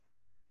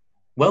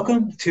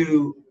Welcome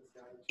to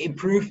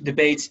Improve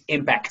Debate's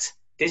Impact.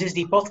 This is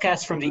the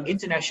podcast from the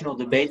International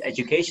Debate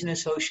Education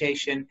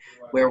Association,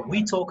 where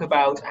we talk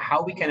about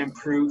how we can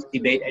improve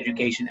debate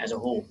education as a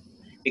whole.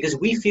 Because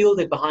we feel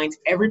that behind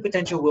every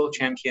potential world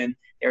champion,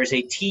 there is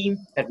a team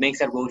that makes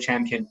that world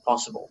champion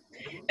possible.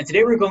 And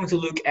today we're going to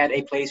look at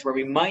a place where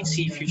we might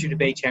see future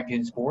debate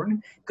champions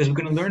born, because we're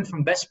going to learn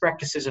from best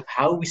practices of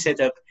how we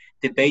set up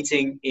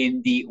debating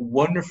in the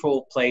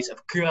wonderful place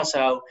of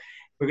Curaçao.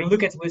 We're going to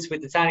look at this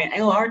with Tania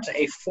Engelhardt,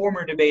 a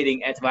former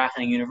debating at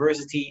Wageningen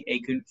University,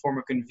 a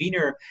former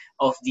convener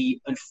of the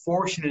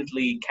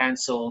unfortunately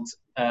cancelled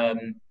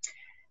Pan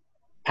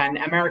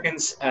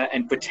Americans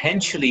and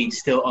potentially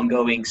still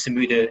ongoing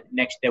Samude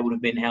that would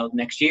have been held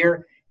next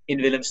year in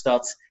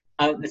Willemstad.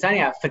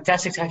 Natania,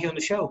 fantastic to have you on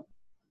the show.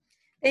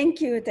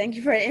 Thank you. Thank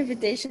you for the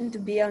invitation to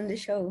be on the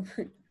show.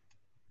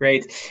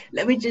 Great.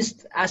 Let me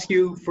just ask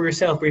you for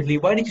yourself briefly,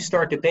 why did you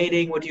start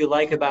debating? What do you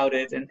like about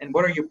it? And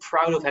what are you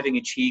proud of having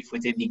achieved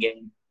within the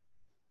game?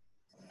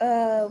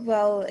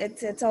 Well,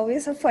 it's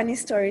always a funny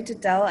story to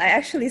tell. I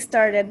actually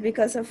started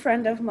because a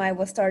friend of mine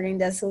was starting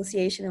the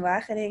association in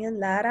Wageningen,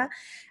 Lara,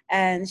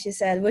 and she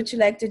said, "Would you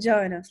like to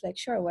join?" I was like,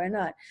 "Sure, why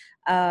not?"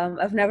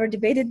 I've never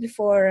debated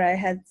before. I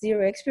had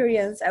zero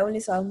experience. I only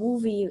saw a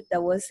movie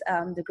that was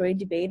The Great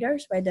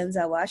Debaters by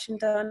Denzel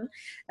Washington.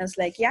 I was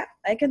like, "Yeah,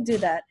 I can do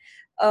that."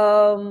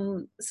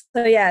 So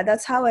yeah,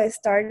 that's how I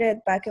started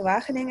back in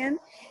Wageningen.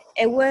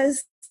 It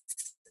was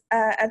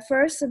at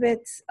first a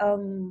bit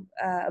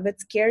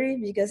scary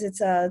because it's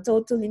a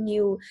totally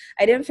new.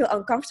 I didn't feel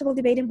uncomfortable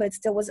debating, but it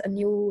still was a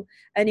new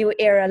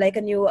era, like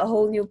a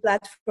whole new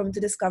platform to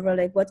discover,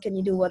 like, what can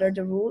you do, what are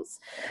the rules.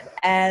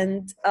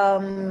 And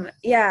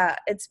yeah,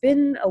 it's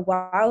been a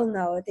while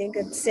now. I think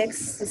it's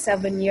 6 to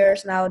 7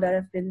 years now that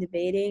I've been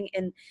debating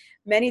in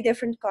many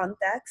different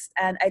contexts,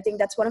 and I think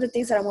that's one of the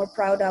things that I'm more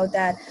proud of,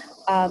 that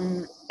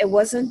it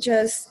wasn't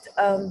just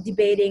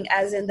debating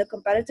as in the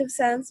competitive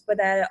sense,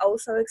 but I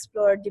also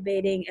explored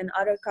debating in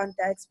other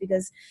contexts,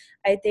 because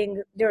I think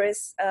there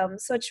is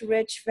such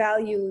rich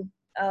value,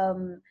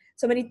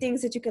 so many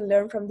things that you can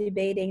learn from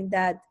debating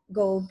that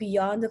go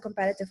beyond the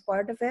competitive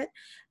part of it,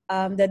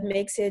 that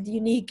makes it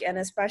unique and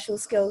a special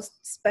skill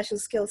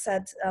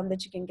set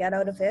that you can get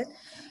out of it.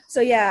 So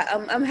yeah,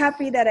 I'm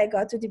happy that I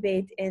got to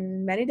debate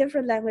in many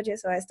different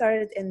languages. So I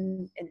started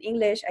in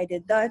English, I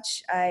did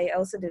Dutch, I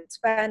also did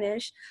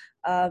Spanish.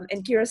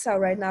 In Curacao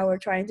right now, we're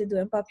trying to do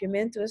in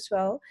Papiamento as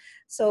well.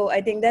 So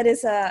I think that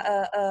is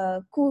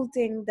a cool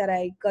thing that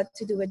I got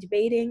to do with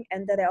debating,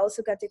 and that I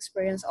also got to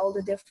experience all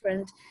the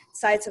different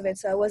sides of it.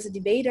 So I was a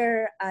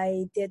debater,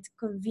 I did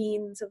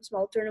convene some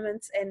small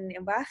tournaments in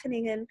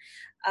Wageningen,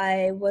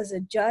 I was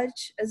a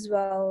judge as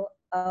well.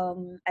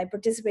 I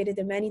participated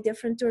in many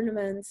different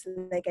tournaments,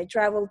 like I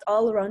traveled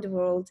all around the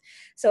world.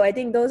 So I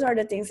think those are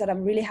the things that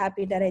I'm really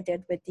happy that I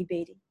did with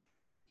debating.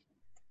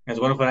 That's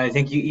wonderful. I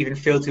think you even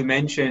failed to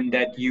mention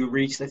that you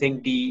reached, I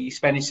think, the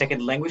Spanish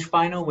second language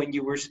final when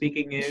you were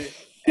speaking at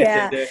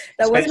Yeah, the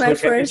that was Spanish my World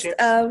first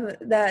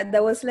Championships.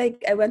 that was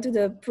like, I went to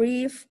the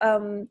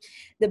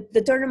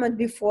the tournament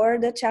before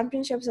the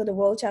championships, or the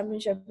world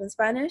championship in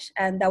Spanish,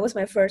 and that was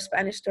my first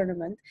Spanish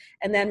tournament.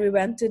 And then we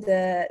went to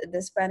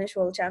the Spanish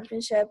world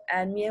championship,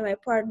 and me and my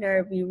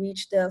partner, we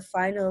reached the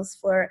finals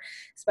for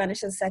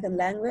Spanish as second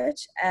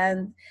language,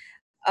 and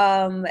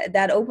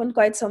that opened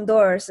quite some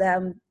doors.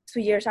 2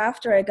 years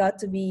after, I got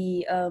to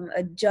be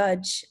a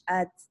judge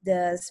at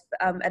the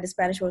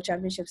Spanish World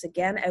Championships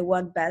again. I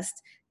won Best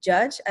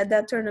Judge at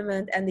that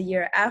tournament, and the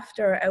year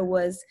after, I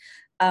was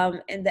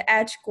in the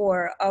edge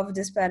core of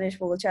the Spanish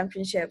World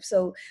Championship.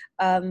 So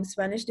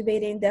Spanish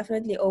debating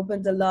definitely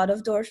opened a lot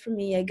of doors for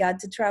me. I got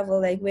to travel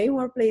like way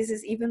more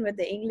places, even with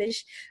the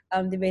English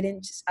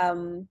debating.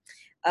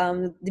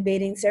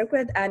 Debating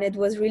circuit, and it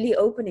was really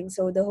opening.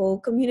 So the whole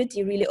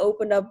community really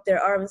opened up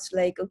their arms,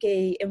 like,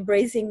 okay,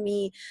 embracing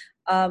me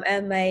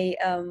and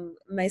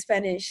my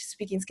Spanish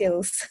speaking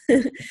skills.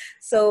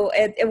 So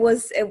it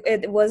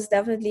was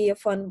definitely a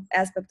fun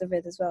aspect of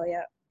it as well.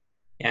 Yeah.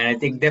 Yeah, and I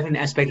think definitely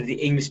an aspect of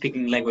the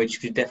English-speaking language you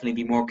should definitely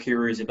be more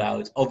curious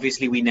about.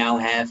 Obviously, we now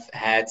have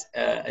had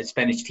a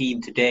Spanish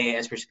team today,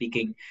 as we're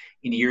speaking,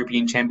 in the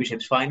European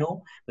Championships final,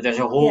 but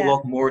there's a whole Yeah.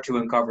 lot more to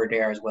uncover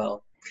there as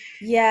well.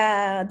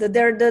 Yeah,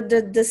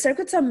 the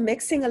circuits are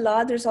mixing a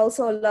lot. There's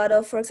also a lot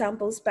of, for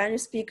example,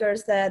 Spanish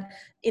speakers that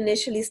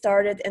initially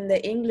started in the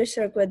English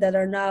circuit that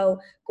are now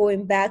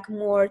going back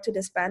more to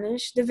the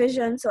Spanish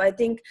division. So I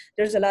think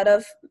there's a lot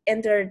of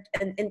and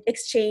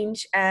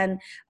exchange and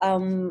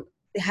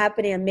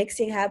happening, and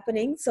mixing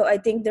happening. So I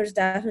think there's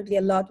definitely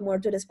a lot more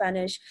to the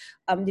Spanish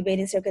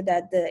debating circuit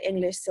that the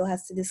English still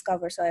has to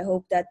discover. So I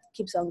hope that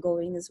keeps on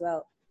going as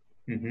well.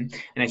 And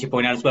as you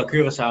point out as well,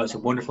 Curacao is a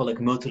wonderful, like,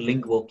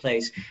 multilingual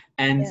place,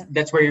 and Yeah.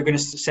 that's where you're going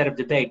to set up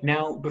debate.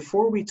 Now,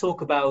 before we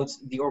talk about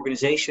the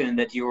organization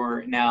that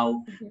you're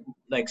now Mhm.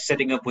 like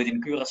setting up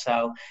within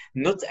Curacao,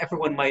 not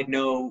everyone might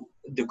know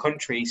the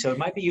country, so it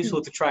might be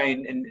useful to try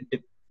and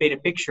paint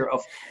a picture of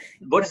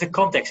what is the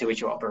context in which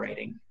you're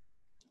operating.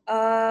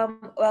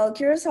 Well,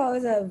 Curacao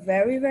is a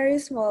very, very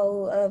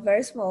small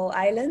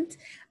island.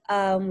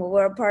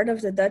 We're a part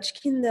of the Dutch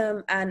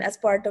kingdom, and as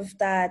part of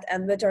that,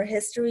 and with our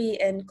history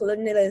and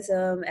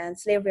colonialism and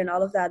slavery and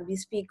all of that, we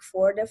speak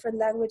 4 different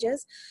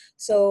languages.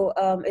 So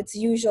it's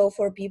usual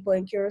for people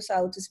in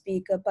Curacao to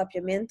speak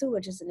Papiamento,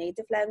 which is a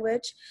native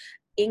language,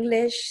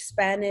 English,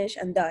 Spanish,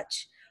 and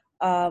Dutch.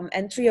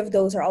 And 3 of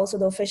those are also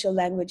the official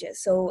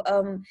languages. So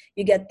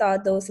you get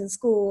taught those in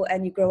school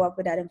and you grow up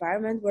with that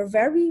environment. We're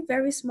very,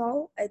 very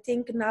small. I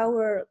think now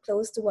we're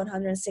close to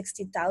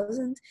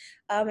 160,000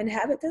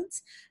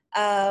 inhabitants.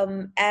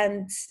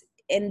 And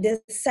in this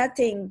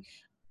setting,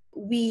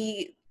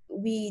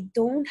 we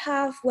don't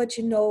have what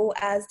you know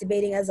as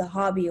debating as a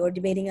hobby or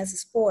debating as a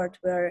sport,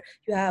 where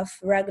you have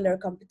regular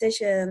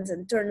competitions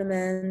and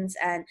tournaments,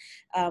 and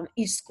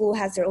each school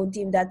has their own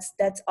team.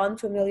 That's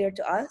unfamiliar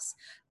to us.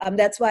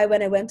 That's why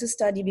when I went to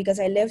study, because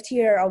I lived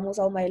here almost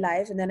all my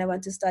life, and then I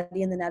went to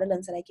study in the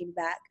Netherlands and I came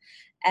back.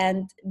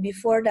 And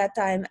before that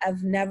time,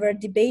 I've never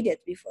debated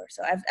before.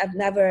 So I've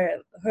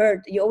never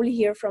heard. You only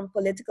hear from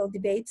political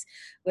debates,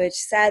 which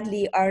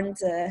sadly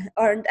aren't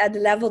at the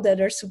level that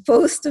they're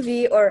supposed to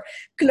be, or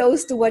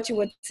close to what you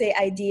would say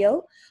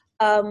ideal.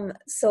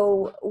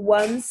 So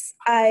once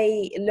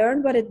I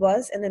learned what it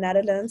was in the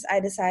Netherlands,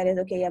 I decided,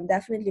 okay, I'm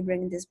definitely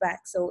bringing this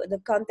back. So the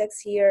context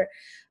here,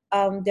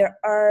 there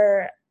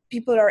are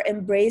people are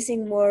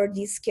embracing more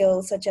these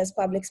skills such as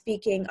public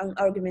speaking and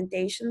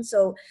argumentation.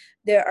 So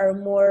there are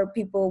more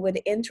people with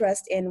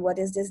interest in what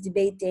is this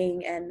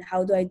debating and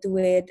how do I do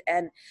it.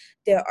 And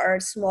there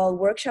are small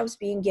workshops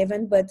being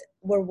given, but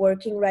we're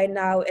working right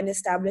now in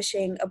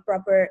establishing a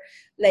proper,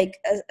 like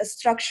a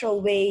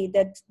structural way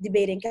that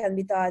debating can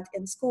be taught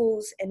in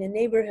schools and in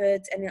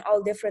neighborhoods and in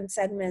all different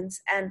segments.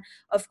 And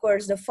of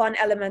course, the fun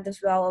element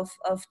as well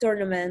of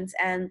tournaments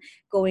and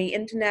going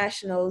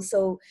international.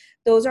 So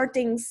those are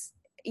things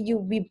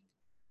we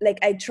like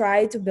I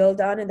try to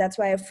build on, and that's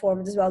why I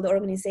formed as well the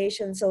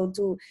organization, so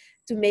to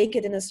make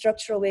it in a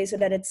structural way so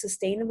that it's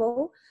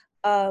sustainable.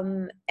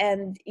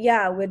 And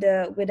yeah, with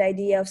the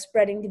idea of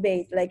spreading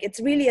debate, like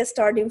it's really a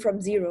starting from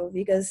zero,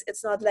 because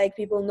it's not like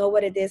people know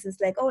what it is. It's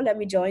like, oh, let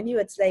me join you.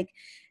 It's like,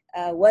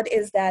 what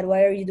is that?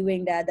 Why are you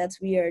doing that? That's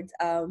weird.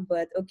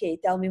 But okay,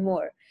 tell me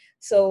more.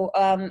 So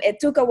it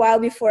took a while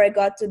before I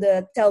got to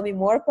the tell me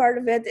more part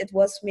of it. It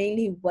was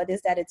mainly, what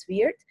is that? It's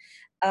weird.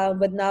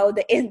 But now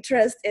the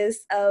interest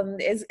is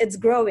it's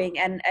growing,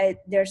 and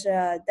there's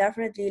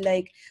definitely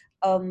like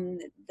um,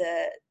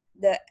 the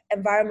the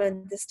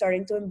environment is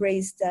starting to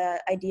embrace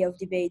the idea of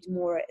debate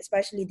more,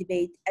 especially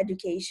debate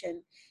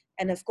education,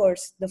 and of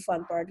course the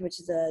fun part, which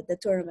is the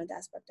tournament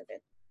aspect of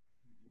it.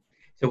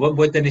 So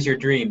what then is your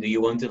dream? Do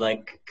you want to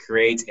like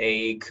create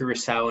a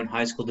Curaçao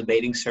high school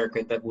debating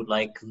circuit that would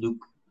like look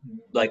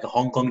like a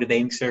Hong Kong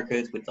debating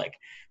circuit with like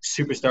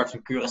superstars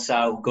from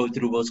Curaçao who go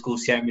through World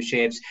Schools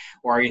Championships?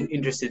 Or are you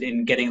interested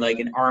in getting like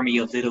an army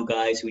of little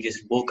guys who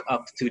just walk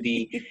up to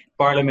the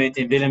parliament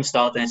in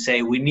Willemstad and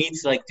say we need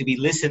like to be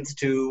listened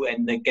to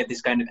and like, get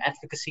this kind of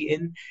advocacy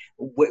in?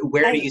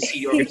 Where do I you see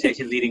your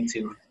organization leading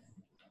to?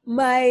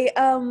 my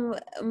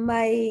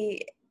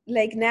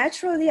like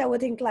naturally I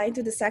would incline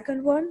to the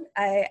second one.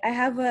 I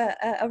have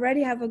I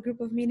already have a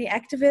group of mini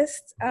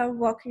activists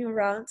walking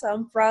around, so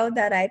I'm proud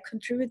that I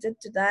contributed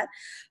to that.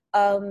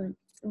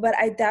 But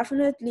I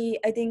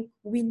think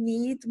we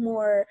need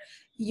more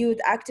youth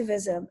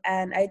activism,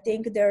 and I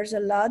think there's a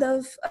lot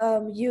of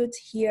youth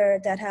here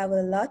that have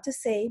a lot to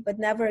say but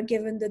never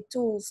given the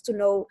tools to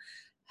know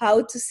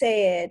how to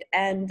say it,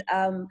 and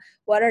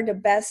what are the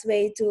best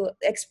way to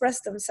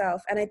express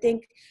themselves. And I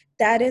think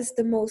that is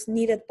the most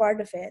needed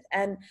part of it.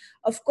 And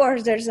of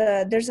course there's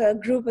a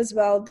group as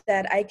well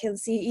that I can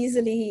see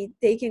easily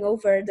taking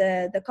over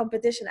the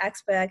competition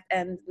aspect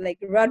and like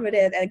run with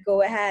it and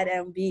go ahead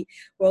and be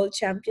world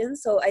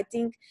champions. So I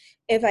think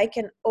if I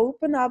can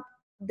open up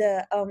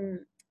the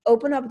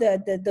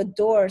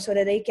door so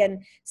that they can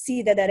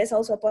see that that is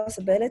also a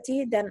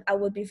possibility, then I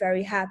would be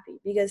very happy,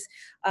 because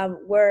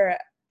we're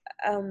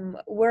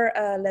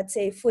let's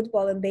say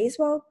football and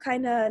baseball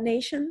kind of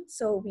nation.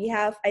 So we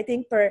have, I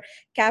think, per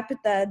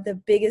capita the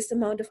biggest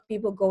amount of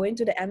people going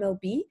to the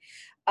MLB,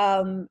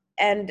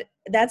 and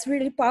that's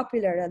really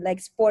popular, like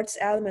sports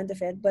element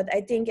of it. But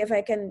I think if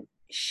I can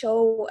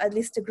show at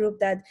least a group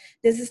that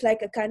this is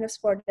like a kind of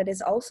sport that is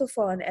also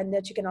fun and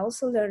that you can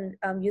also learn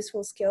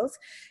useful skills,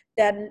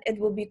 then it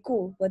will be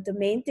cool. But the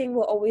main thing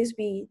will always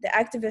be the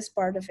activist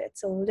part of it.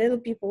 So little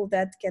people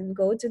that can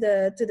go to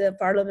the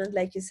parliament,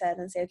 like you said,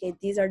 and say, okay,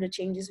 these are the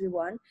changes we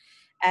want.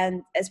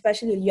 And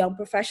especially young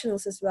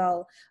professionals as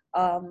well,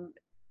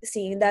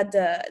 seeing that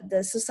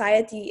the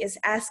society is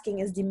asking,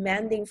 is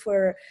demanding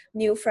for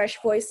new fresh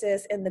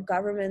voices in the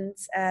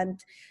governments.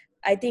 And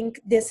I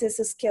think this is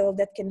a skill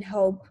that can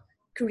help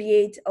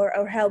create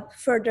or help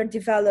further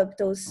develop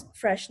those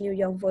fresh new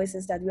young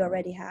voices that we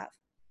already have.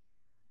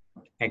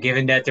 And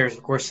given that there's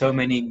of course so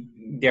many,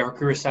 there are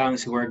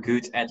Kurosawas who are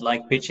good at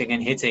like pitching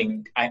and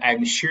hitting.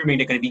 I'm assuming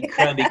they're going to be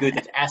incredibly good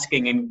at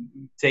asking and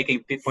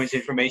taking points of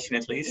information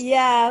at least.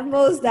 Yeah,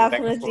 most Back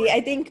and definitely. forth.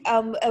 I think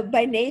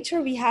by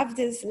nature we have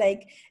this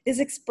like this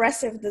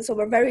expressive, so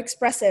we're very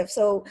expressive.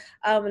 So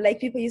like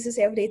people used to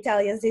say of the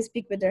Italians, they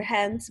speak with their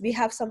hands. We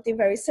have something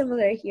very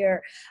similar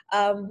here.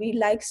 We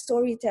like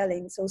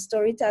storytelling. So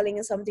storytelling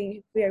is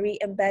something very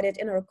embedded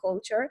in our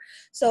culture.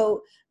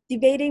 So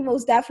debating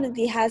most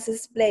definitely has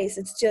its place.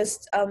 It's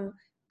just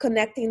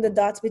connecting the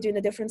dots between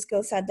the different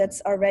skill set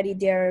that's already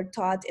there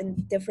taught in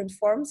different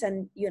forms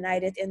and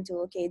unite it into,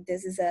 okay,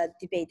 this is a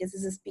debate, this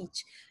is a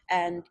speech,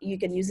 and you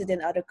can use it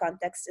in other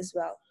contexts as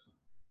well.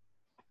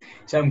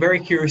 So I'm very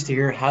curious to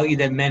hear how you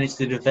then managed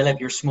to develop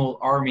your small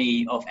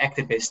army of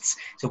activists.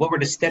 So what were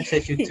the steps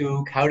that you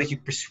took? How did you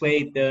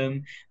persuade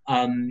them?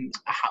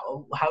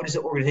 How does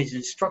the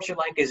organization structure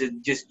like? Is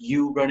it just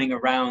you running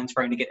around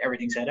trying to get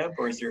everything set up,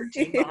 or is there a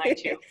team behind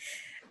you?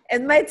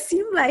 It might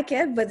seem like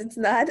it, but it's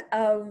not.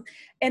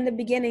 In the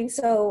beginning,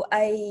 so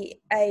I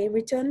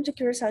returned to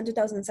Curacao in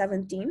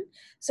 2017.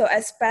 So I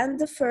spent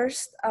the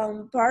first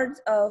part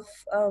of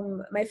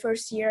my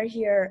first year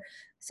here.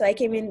 So I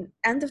came in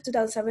end of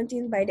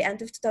 2017. By the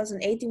end of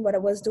 2018, what I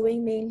was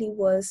doing mainly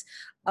was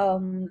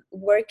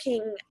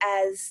working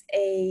as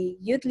a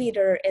youth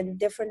leader in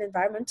different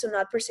environments. So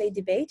not per se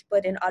debate,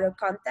 but in other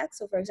contexts.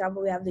 So for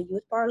example, we have the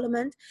youth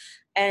parliament,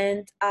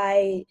 and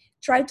I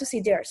try to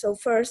see there. So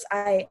first,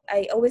 I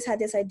always had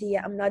this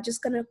idea. I'm not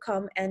just gonna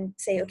come and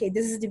say, okay,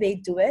 this is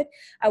debate, do it.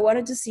 I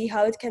wanted to see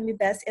how it can be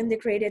best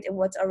integrated in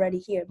what's already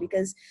here,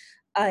 because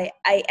I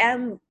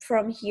am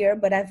from here,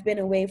 but I've been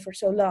away for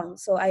so long.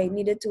 So I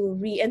needed to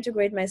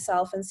reintegrate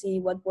myself and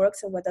see what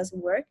works and what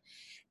doesn't work.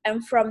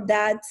 And from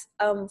that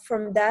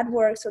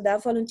work, so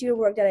that volunteer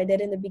work that I did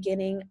in the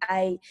beginning,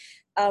 I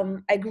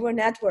grew a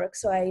network.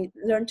 So I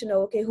learned to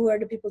know, okay, who are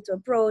the people to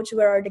approach,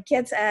 where are the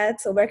kids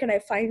at, so where can I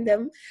find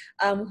them,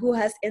 who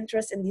has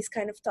interest in these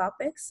kind of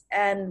topics,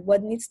 and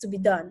what needs to be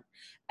done.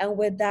 And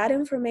with that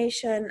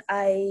information,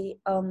 I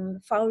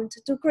found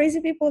two crazy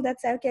people that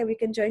said, okay, we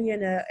can join you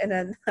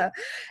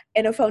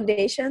in a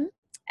foundation.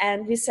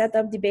 And we set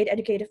up Debate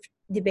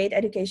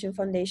Education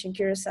Foundation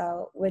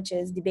Curacao, which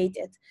is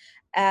Debated.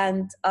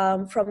 And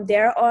from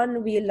there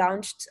on, we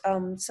launched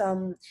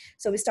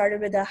so we started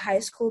with a high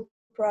school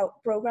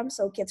program.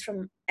 So kids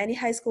from any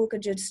high school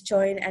could just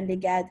join, and they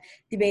get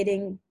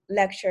debating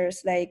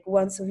lectures like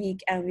once a week,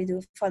 and we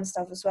do fun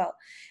stuff as well.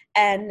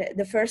 And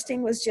the first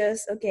thing was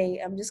just,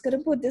 okay, I'm just going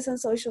to put this on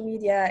social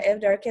media.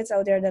 If there are kids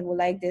out there that will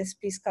like this,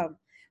 please come.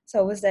 So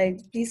I was like,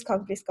 please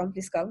come, please come,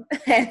 please come.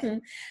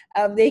 And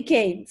they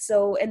came.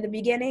 So in the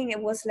beginning,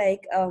 it was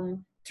like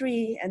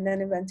 3, and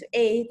then it went to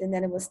 8, and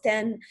then it was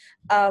 10.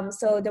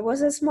 So there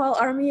was a small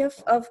army of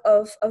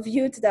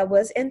youth that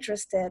was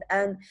interested.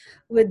 And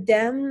with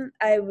them,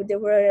 they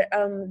were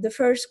the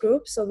first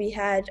group. So we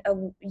had a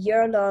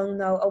year long,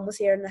 now almost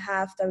a year and a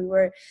half, that we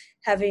were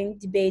having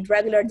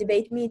regular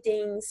debate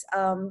meetings,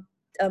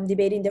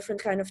 debating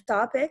different kind of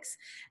topics.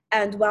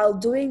 And while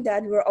doing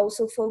that, we're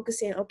also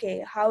focusing,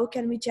 okay, how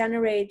can we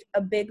generate a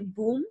big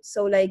boom,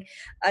 so like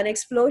an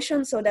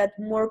explosion, so that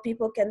more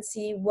people can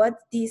see what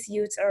these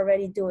youths are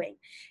already doing.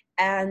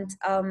 And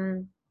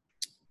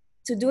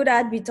to do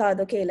that, we thought,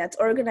 okay, let's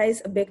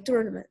organize a big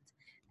tournament.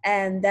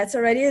 And that's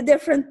already a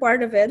different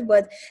part of it.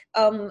 But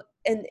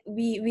and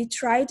we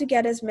try to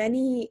get as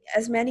many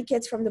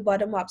kids from the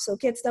bottom up. So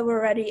kids that were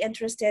already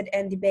interested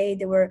in debate,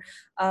 they were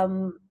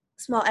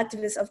small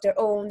activists of their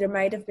own. They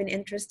might have been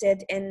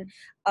interested in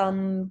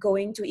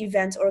going to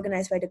events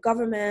organized by the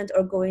government,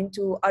 or going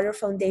to other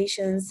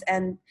foundations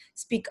and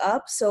speak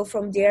up. So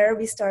from there,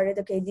 we started,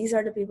 okay, these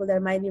are the people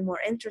that might be more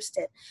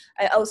interested.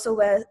 I also,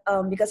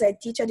 because I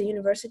teach at the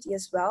university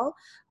as well,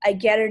 I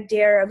gathered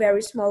there a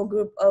very small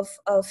group of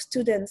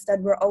students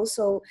that were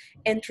also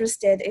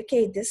interested.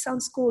 Okay, this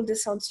sounds cool,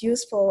 this sounds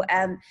useful.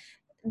 And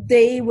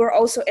they were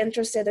also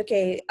interested,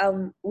 okay,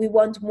 we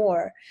want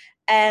more.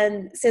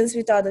 And since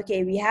we thought,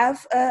 okay, we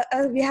have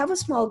a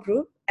small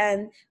group,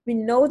 and we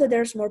know that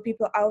there's more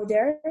people out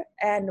there,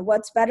 and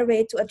what's better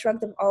way to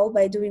attract them all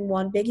by doing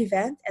one big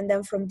event. And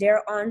then from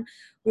there on,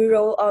 we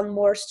roll on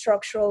more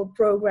structural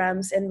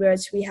programs in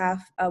which we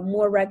have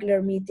more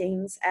regular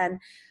meetings. And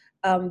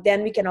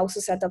then we can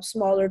also set up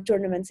smaller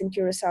tournaments in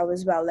Curacao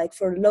as well, like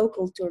for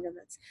local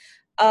tournaments.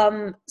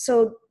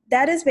 So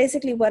that is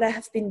basically what I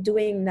have been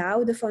doing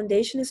now. The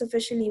foundation is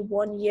officially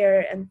 1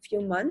 year and few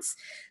months.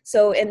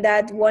 So in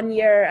that 1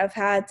 year, I've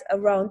had a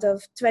round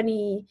of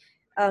 20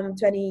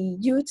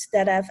 youths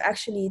that I've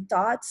actually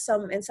taught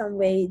in some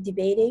way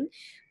debating.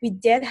 We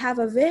did have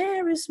a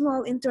very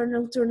small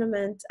internal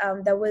tournament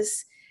that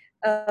was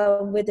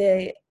with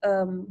the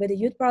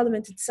youth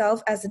parliament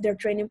itself. As their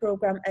training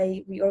program,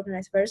 we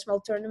organized a very small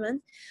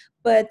tournament,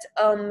 but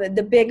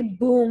the big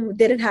boom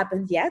didn't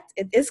happen yet.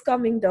 It is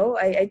coming though.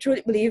 I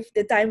truly believe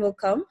the time will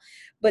come,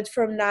 but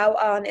from now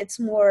on it's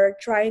more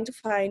trying to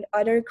find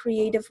other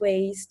creative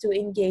ways to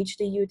engage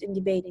the youth in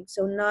debating.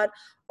 So not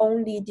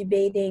only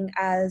debating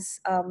as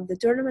the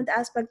tournament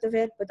aspect of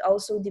it, but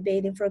also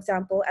debating, for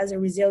example, as a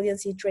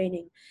resiliency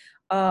training,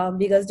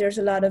 because there's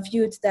a lot of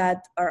youth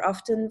that are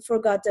often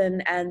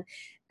forgotten, and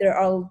they're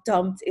all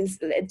dumped in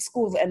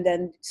school and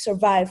then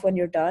survive when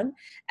you're done,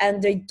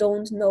 and they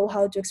don't know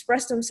how to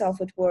express themselves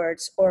with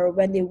words, or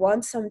when they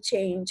want some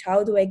change,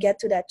 how do I get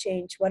to that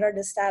change, what are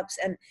the steps,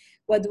 and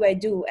what do I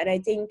do? And I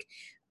think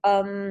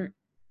um,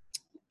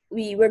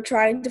 we were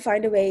trying to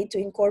find a way to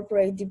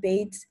incorporate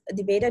debate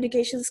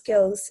education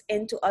skills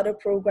into other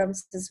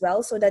programs as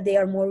well, so that they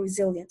are more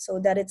resilient, so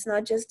that it's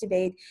not just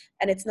debate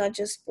and it's not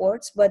just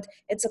sports, but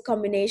it's a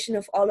combination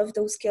of all of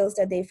those skills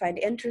that they find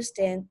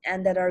interesting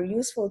and that are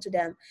useful to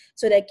them,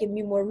 so they can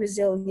be more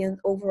resilient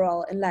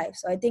overall in life.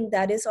 So I think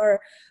that is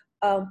our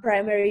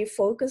primary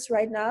focus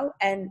right now.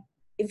 And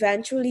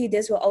eventually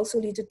this will also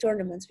lead to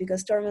tournaments,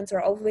 because tournaments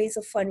are always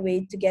a fun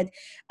way to get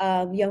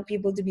young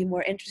people to be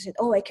more interested.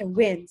 Oh, I can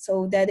win,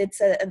 so that it's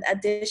an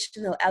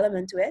additional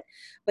element to it.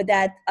 But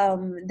that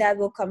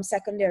will come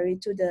secondary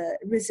to the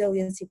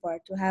resiliency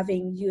part, to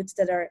having youths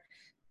that are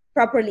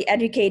properly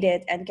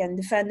educated and can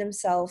defend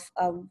themselves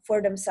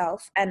for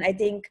themselves. And I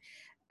think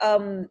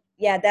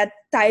yeah, that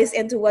ties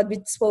into what we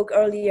spoke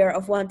earlier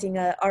of wanting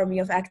an army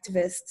of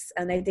activists,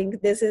 and I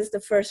think this is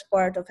the first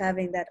part of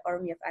having that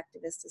army of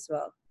activists as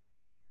well.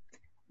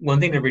 One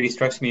thing that really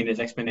strikes me in this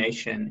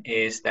explanation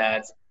is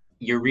that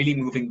you're really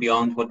moving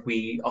beyond what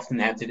we often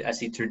have to, as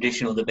the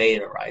traditional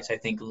debater, right? So I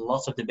think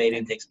lots of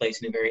debating takes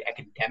place in a very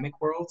academic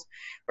world,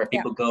 where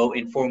people go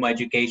in formal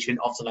education,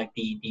 often like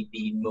the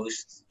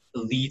most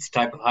elite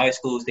type of high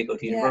schools. They go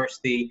to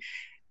university,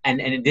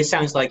 and this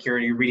sounds like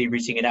you're really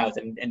reaching it out.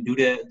 And do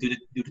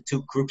the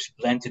two groups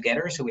blend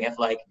together? So we have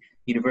like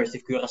University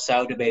of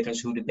Curacao debaters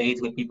who debate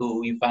with people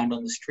who you find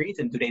on the street,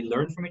 and do they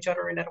learn from each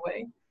other in that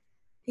way?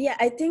 Yeah,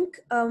 I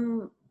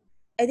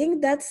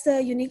think that's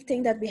the unique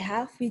thing that we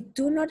have. We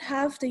do not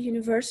have the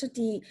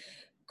university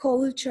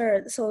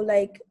culture. So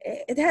like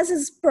it has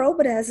its pro,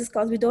 but it has its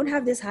cons. We don't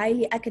have this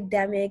highly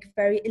academic,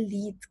 very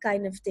elite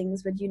kind of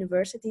things with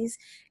universities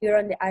here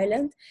on the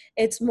island.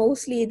 It's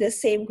mostly the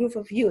same group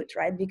of youth,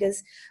 right?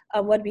 Because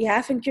what we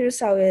have in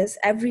Curacao is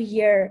every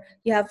year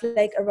you have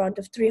like around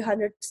of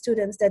 300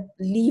 students that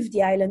leave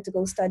the island to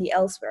go study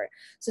elsewhere.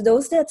 So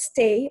those that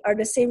stay are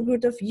the same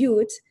group of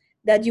youth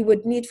that you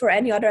would need for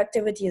any other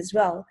activity as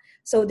well.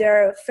 So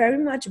they're very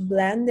much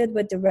blended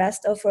with the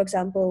rest of, for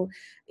example,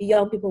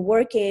 young people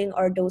working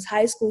or those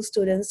high school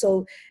students.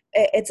 So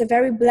it's a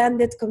very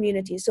blended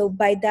community. So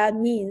by that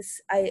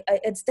means,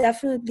 it's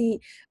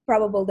definitely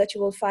probable that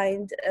you will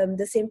find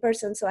the same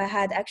person. So I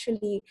had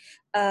actually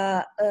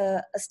a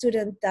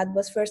student that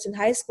was first in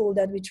high school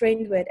that we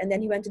trained with, and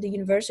then he went to the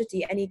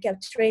university and he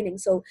kept training.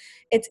 So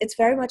it's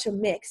very much a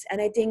mix.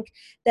 And I think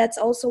that's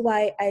also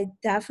why I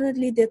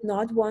definitely did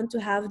not want to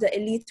have the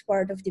elite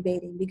part of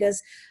debating,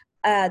 because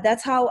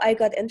that's how I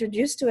got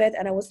introduced to it.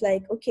 And I was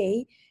like,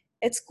 okay,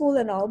 it's cool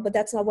and all, but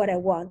that's not what I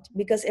want.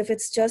 Because if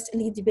it's just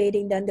elite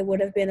debating, then there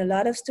would have been a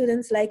lot of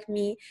students like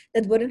me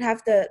that wouldn't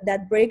have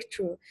that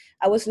breakthrough.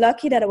 I was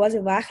lucky that I was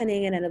in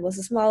Wageningen and it was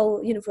a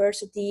small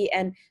university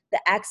and the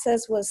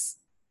access was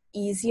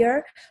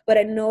easier. But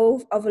I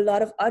know of a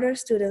lot of other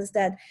students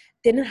that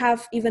didn't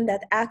have even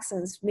that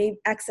access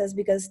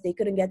because they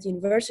couldn't get to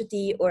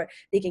university, or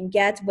they can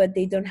get, but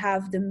they don't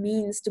have the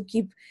means to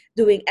keep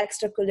doing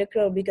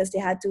extracurricular because they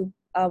had to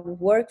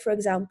work, for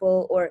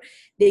example, or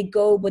they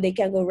go but they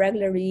can't go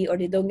regularly, or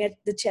they don't get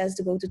the chance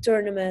to go to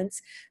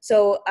tournaments.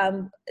 So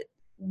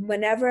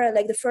whenever,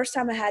 like the first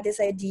time I had this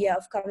idea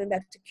of coming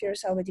back to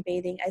Curacao with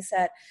debating, I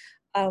said,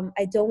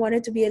 I don't want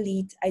it to be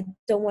elite. I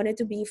don't want it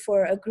to be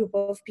for a group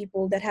of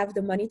people that have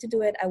the money to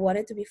do it. I want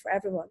it to be for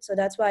everyone. So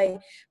that's why,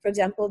 for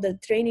example, the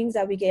trainings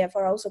that we gave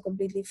are also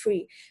completely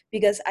free,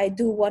 because I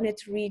do want it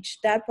to reach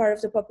that part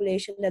of the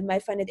population that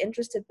might find it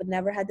interested but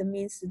never had the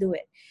means to do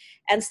it.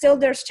 And still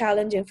there's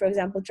challenging, for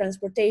example,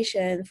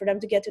 transportation for them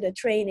to get to the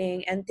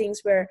training and things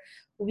where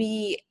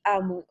we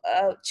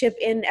chip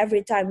in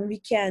every time we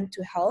can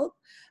to help.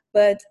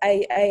 But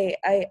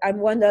I'm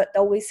one that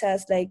always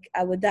says, like,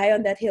 I would die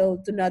on that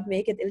hill to not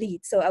make it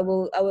elite. So I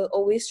will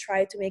always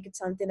try to make it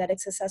something that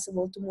is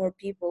accessible to more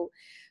people,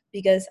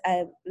 because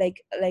I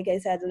like I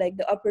said, like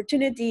the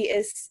opportunity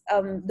is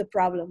the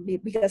problem,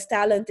 because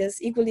talent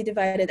is equally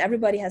divided.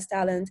 Everybody has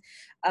talent,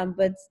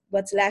 but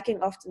what's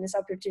lacking often is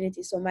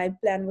opportunity. So my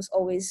plan was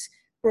always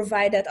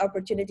provide that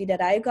opportunity that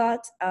I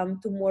got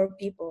to more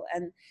people,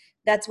 and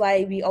that's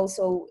why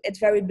it's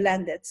very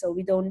blended. So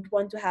we don't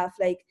want to have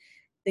like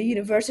the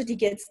university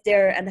kids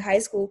there and the high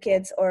school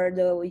kids, or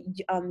the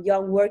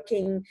young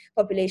working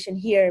population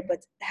here,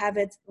 but have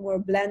it more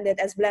blended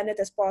as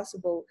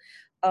possible,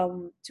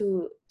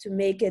 to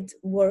make it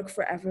work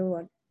for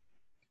everyone.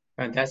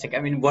 Fantastic. I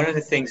mean, one of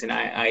the things, and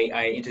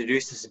I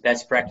introduced this as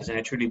best practice, and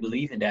I truly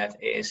believe in that,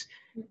 is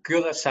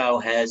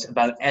Curaçao has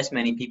about as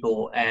many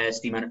people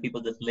as the amount of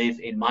people that live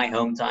in my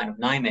hometown of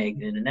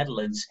Nijmegen in the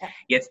Netherlands. Yeah.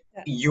 Yet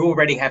Yeah. you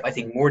already have, I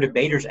think, more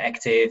debaters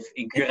active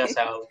in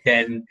Curaçao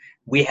than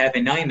we have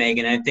in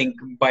Nijmegen. And I think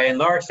by and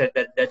large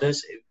that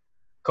does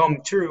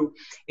come true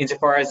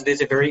insofar as it is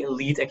a very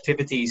elite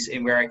activities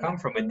in where I come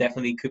from and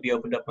definitely could be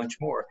opened up much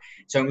more.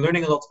 So I'm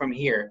learning a lot from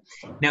here.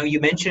 Now you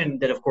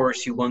mentioned that of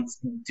course you want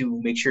to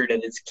make sure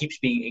that it keeps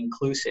being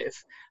inclusive.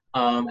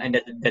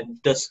 And that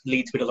does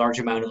lead to a large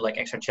amount of like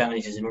extra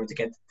challenges in order to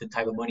get the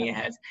type of money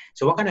ahead.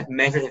 So what kind of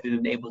measures have you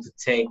been able to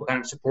take? What kind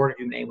of support have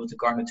you been able to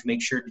garner to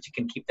make sure that you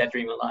can keep that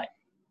dream alive?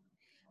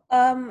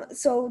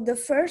 So the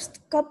first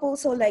couple,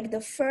 so like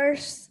the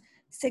first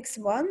 6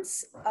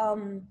 months,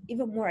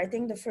 even more, I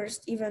think the first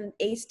even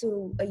 8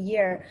 to a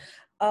year,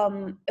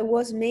 it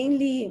was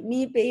mainly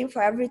me paying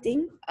for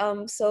everything.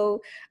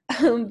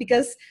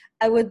 Because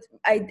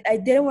I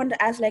didn't want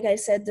to ask, like I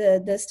said,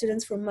 the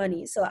students for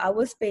money. So I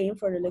was paying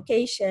for the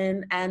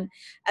location. And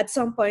at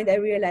some point I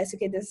realized,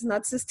 okay, this is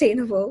not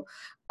sustainable.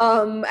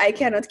 I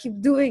cannot keep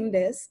doing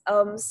this.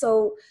 Um,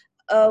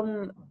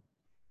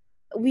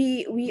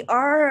 we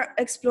are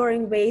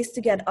exploring ways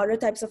to get other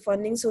types of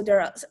funding. So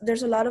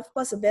there's a lot of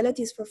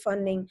possibilities for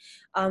funding.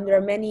 There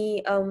are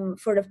many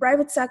for the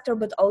private sector,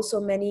 but also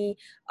many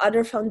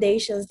other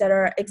foundations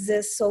that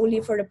exist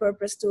solely for the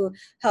purpose to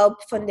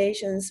help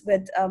foundations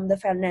with the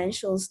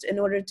financials in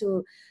order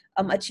to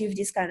achieve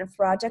these kind of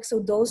projects. So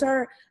those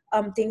are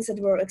things that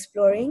we're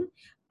exploring.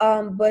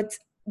 But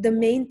the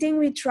main thing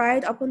we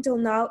tried up until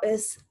now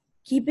is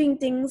keeping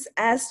things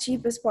as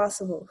cheap as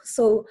possible.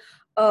 So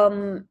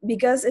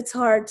because it's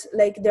hard,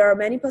 like there are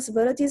many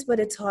possibilities, but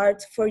it's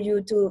hard for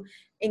you to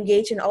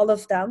engage in all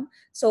of them.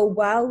 So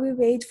while we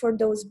wait for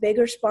those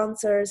bigger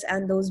sponsors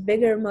and those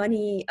bigger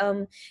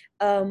monetary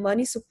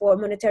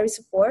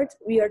support,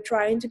 we are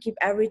trying to keep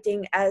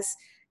everything as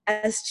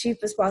cheap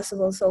as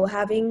possible. So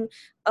having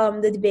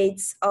the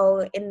debates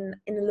all in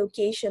a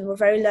location, we're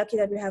very lucky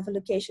that we have a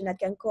location that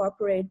can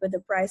cooperate with the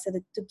price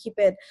to keep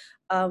it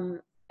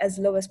as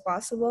low as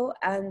possible.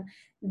 And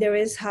there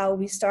is how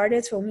we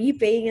started, so me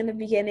paying in the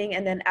beginning,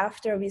 and then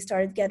after we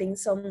started getting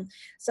some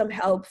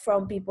help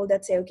from people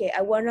that say, okay,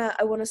 I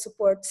wanna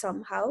support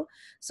somehow.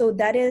 So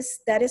that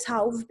is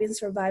how we've been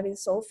surviving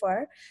so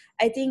far.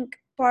 I think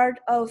part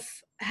of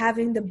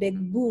having the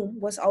big boom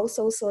was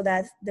also so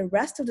that the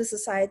rest of the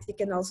society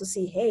can also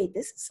see, hey,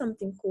 this is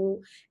something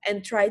cool,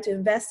 and try to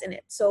invest in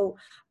it. So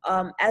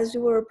as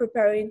we were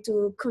preparing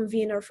to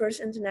convene our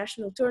first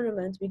international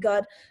tournament, we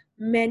got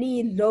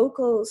many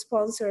local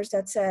sponsors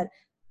that said,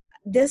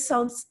 this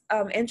sounds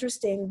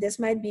interesting, this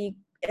might be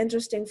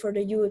interesting for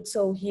the youth,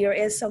 so here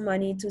is some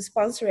money to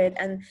sponsor it,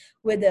 and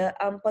with the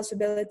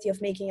possibility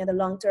of making it a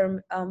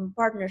long-term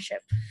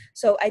partnership.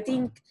 So I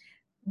think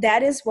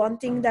that is one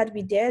thing that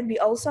we did.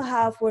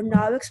 We're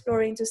now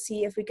exploring to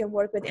see if we can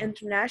work with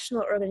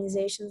international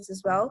organizations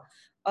as well,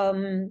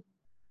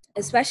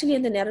 especially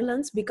in the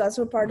Netherlands, because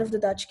we're part of the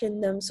Dutch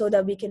kingdom, so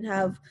that we can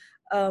have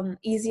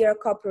easier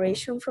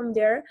cooperation from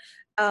there.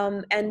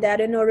 And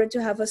that in order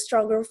to have a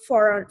stronger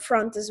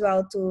front as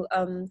well to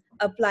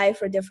apply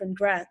for different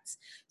grants.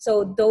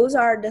 So those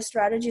are the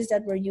strategies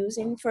that we're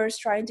using.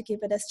 First, trying to keep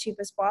it as cheap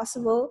as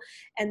possible,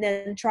 and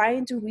then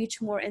trying to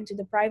reach more into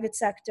the private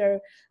sector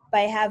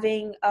by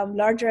having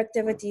larger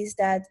activities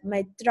that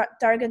might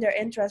target their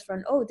interest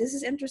from, oh, this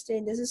is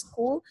interesting, this is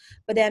cool,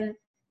 but then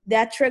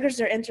that triggers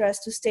their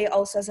interest to stay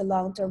also as a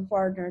long-term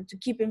partner, to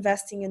keep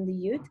investing in the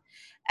youth.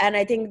 And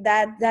I think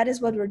that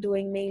is what we're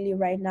doing mainly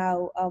right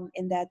now,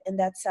 in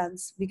that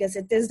sense, because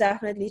it is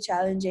definitely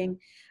challenging,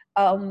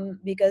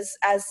 because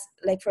as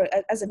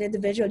an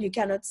individual, you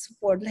cannot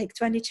support like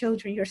 20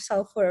 children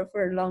yourself for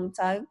a long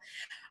time.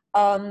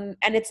 And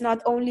it's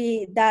not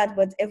only that,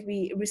 but if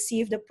we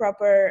receive the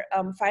proper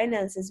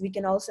finances, we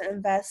can also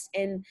invest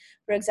in,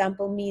 for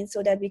example, means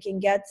so that we can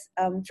get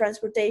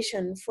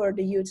transportation for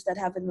the youths that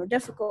have it more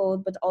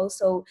difficult, but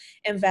also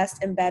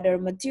invest in better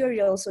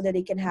materials so that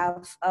they can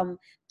have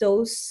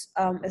those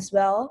as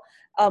well.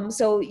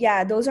 So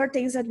yeah, those are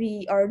things that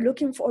we are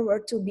looking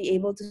forward to be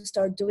able to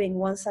start doing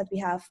once that we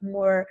have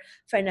more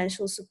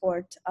financial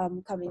support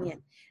coming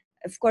in.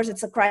 Of course,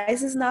 it's a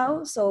crisis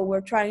now, so we're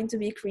trying to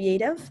be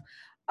creative,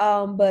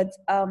 but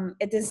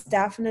it is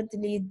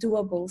definitely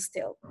doable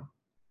still.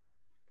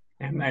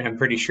 And I'm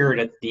pretty sure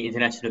that the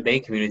international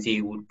debate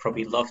community would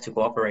probably love to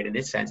cooperate in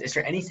this sense. Is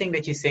there anything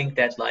that you think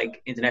that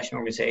like international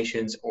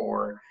organizations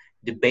or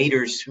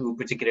debaters who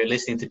particularly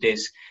listening to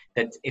this,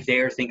 that if they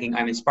are thinking,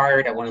 I'm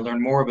inspired, I want to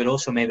learn more, but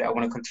also maybe I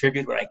want to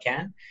contribute what I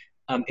can,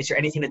 is there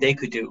anything that they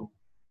could do?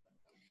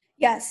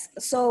 Yes,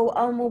 so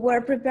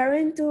we're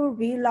preparing to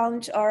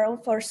relaunch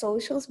our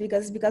socials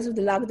because of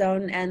the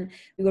lockdown, and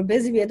we were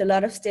busy with a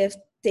lot of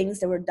things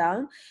that were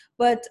down.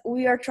 But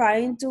we are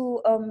trying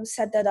to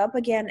set that up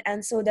again,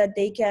 and so that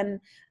they can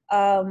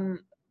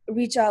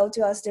reach out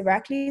to us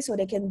directly so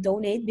they can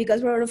donate.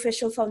 Because we're an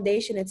official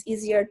foundation, it's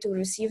easier to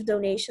receive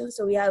donations,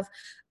 so we have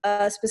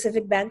a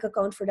specific bank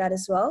account for that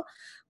as well.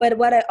 But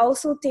what I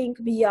also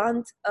think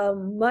beyond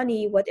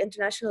money, what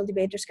international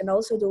debaters can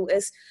also do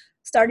is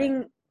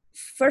starting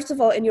first of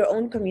all in your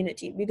own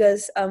community,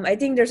 because I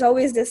think there's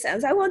always this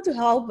sense I want to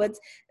help, but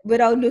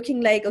without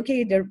looking like,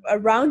 okay, there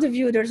around of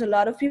you there's a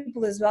lot of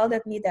people as well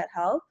that need that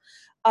help.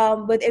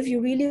 But if you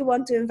really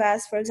want to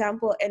invest, for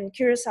example, in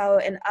Curacao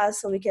and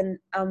us, so we can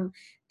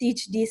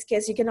teach these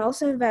kids, you can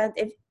also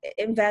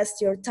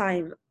invest your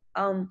time.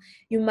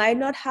 You might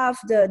not have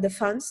the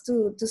funds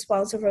to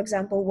sponsor, for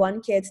example,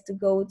 one kid to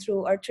go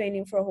through our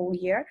training for a whole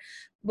year,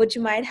 but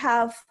you might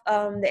have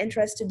the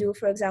interest to do,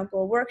 for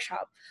example, a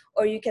workshop.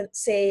 Or you can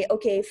say,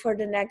 okay, for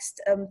the next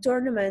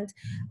tournament,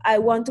 I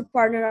want to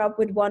partner up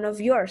with one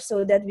of yours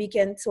so that we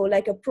can, so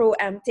like a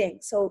pro-am thing.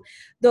 So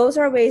those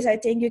are ways I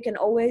think you can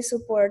always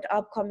support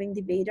upcoming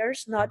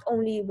debaters, not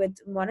only with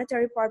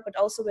monetary part, but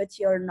also with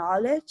your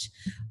knowledge.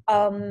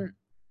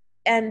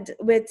 And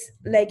with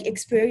like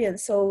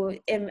experience. So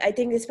I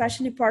think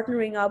especially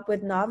partnering up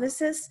with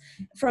novices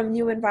from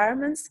new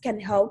environments can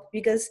help,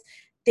 because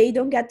they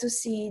don't get to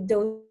see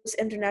those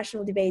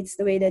international debates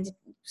the way that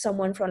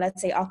someone from,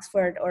 let's say,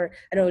 Oxford or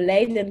I don't know,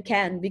 Leiden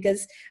can,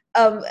 because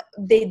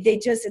they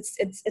just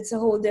it's a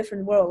whole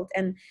different world,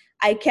 and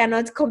I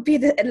cannot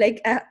compete.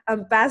 Like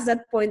I'm past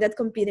that point that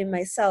competing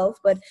myself,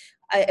 but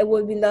it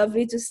would be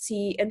lovely to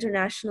see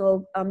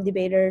international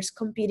debaters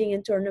competing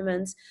in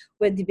tournaments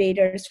with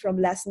debaters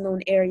from less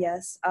known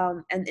areas,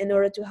 and in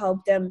order to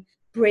help them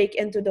break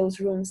into those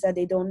rooms that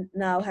they don't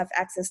now have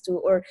access to,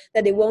 or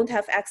that they won't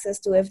have access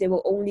to if they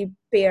will only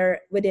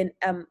pair with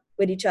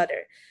each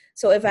other.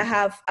 So if I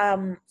have,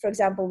 for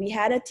example, we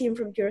had a team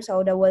from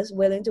Curacao that was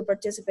willing to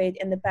participate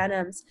in the Pan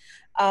Ams,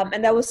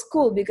 and that was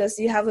cool because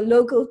you have a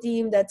local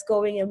team that's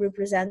going and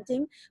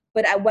representing.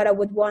 But what I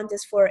would want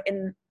is for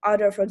in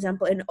other, for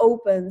example, in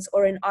opens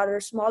or in other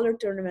smaller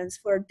tournaments,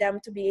 for them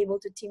to be able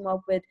to team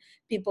up with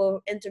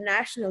people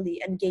internationally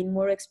and gain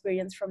more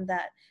experience from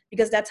that,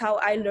 because that's how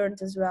I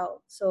learned as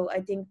well. So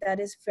I think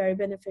that is a very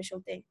beneficial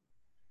thing.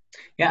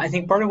 Yeah, I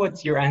think part of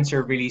what your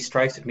answer really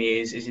strikes with me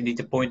is indeed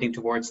the pointing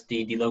towards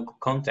the local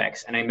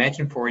context. And I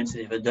imagine, for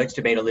instance, if a Dutch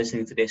debater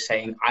listening to this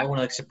saying, I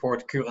want to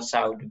support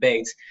Curacao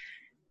debates,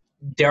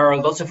 there are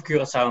lots of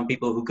Curaçaoan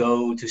people who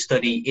go to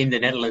study in the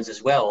Netherlands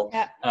as well,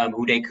 Yeah.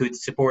 who they could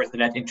support,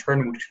 and that in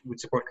turn would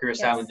support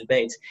Curaçao in Yes.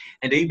 debates.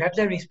 And do you perhaps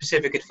have any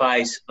specific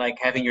advice, like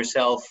having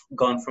yourself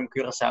gone from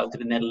Curaçao to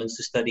the Netherlands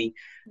to study?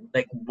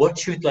 Like, what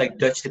should like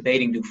Dutch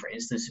debating do, for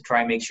instance, to try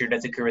and make sure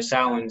that the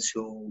Curaçaoans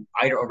who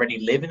either already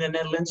live in the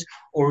Netherlands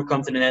or who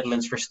come to the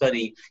Netherlands for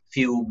study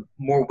feel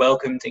more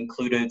welcomed,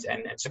 included,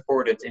 and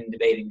supported in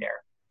debating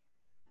there?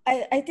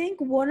 I think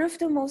one of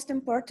the most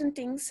important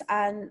things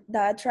and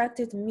that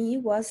attracted me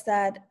was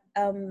that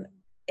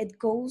it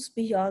goes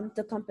beyond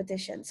the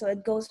competition. So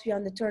it goes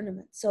beyond the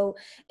tournament. So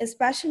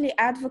especially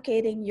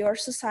advocating your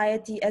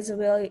society as a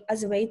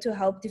way to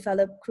help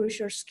develop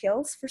crucial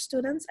skills for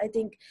students. I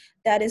think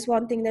that is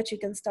one thing that you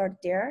can start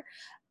there.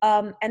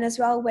 And as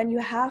well, when you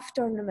have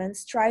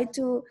tournaments, try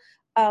to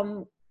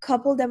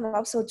couple them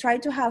up. So try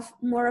to have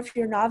more of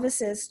your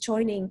novices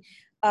joining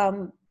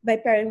by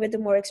pairing with the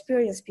more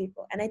experienced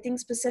people. And I think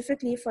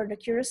specifically for the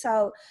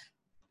Curacao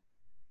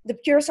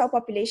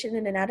population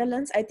in the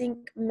Netherlands, I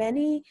think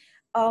many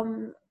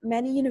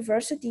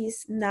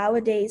universities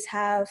nowadays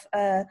have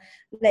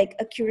like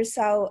a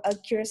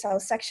Curacao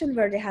section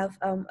where they have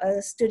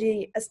a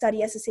study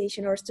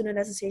association or student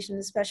association,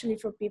 especially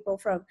for people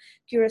from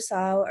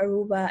Curacao,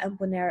 Aruba, and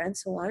Bonaire, and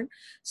so on.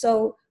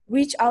 So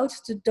reach out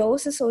to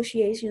those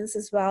associations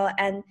as well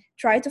and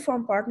try to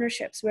form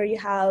partnerships where you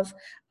have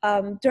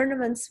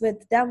tournaments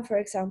with them, for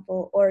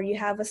example, or you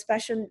have a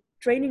special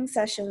training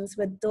sessions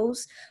with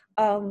those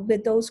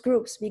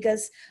groups,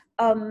 because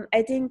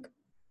I think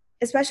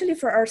especially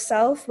for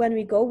ourselves, when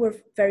we go, we're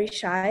very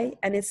shy,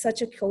 and it's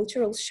such a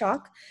cultural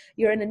shock.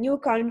 You're in a new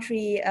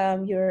country,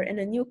 you're in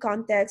a new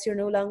context, you're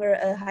no longer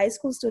a high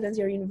school student,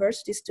 you're a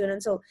university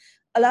student. So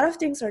a lot of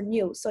things are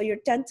new. So you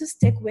tend to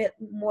stick with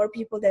more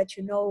people that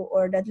you know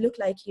or that look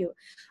like you.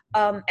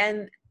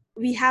 And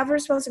we have a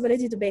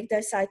responsibility to break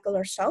that cycle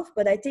ourselves,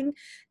 but I think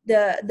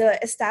the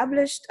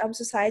established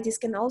societies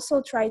can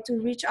also try to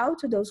reach out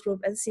to those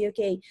groups and see,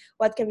 okay,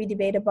 what can we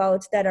debate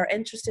about that are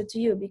interested to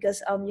you?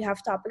 Because you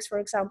have topics, for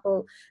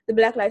example, the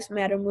Black Lives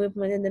Matter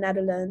movement in the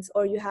Netherlands,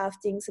 or you have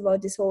things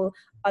about this whole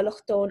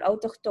allochtoon,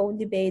 autochtoon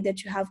debate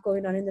that you have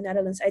going on in the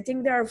Netherlands. I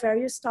think there are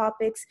various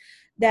topics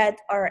that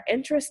are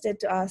interested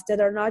to us that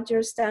are not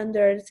your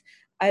standard,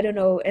 I don't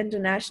know,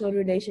 international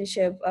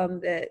relationship,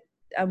 the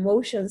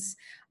emotions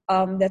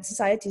that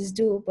societies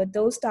do, but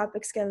those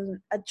topics can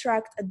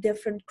attract a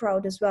different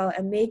crowd as well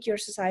and make your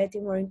society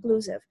more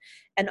inclusive.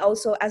 And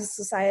also, as a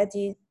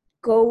society,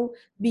 go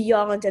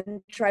beyond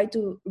and try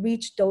to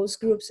reach those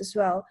groups as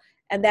well.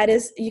 And that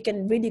is, you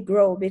can really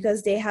grow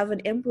because they have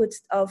an input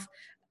of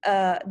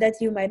that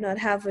you might not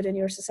have within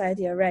your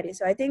society already.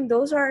 So I think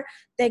those are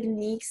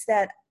techniques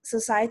that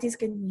societies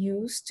can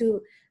use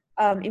to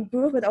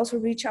improve, but also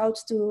reach out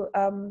to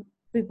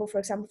people, for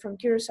example, from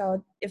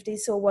Curacao, if they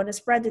so want to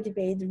spread the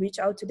debate, reach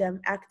out to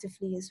them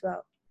actively as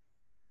well.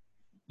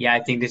 Yeah, I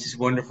think this is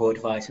wonderful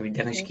advice, and we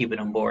definitely should keep it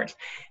on board.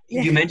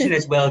 Yeah. You mentioned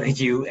as well that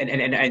you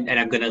and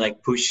I'm gonna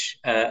like push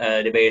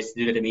debaters to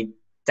do that. I mean,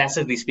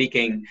 tacitly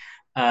speaking,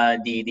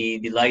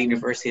 the Leiden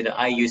University that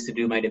I used to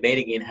do my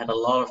debating in had a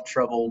lot of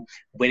trouble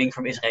winning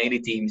from Israeli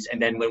teams,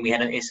 and then when we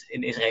had an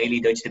Israeli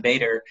Dutch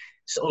debater,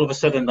 so all of a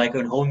sudden like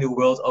a whole new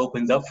world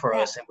opened up for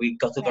Yeah. us, and we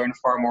got to Yeah. learn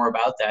far more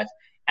about that.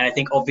 And I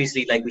think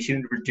obviously like we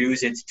shouldn't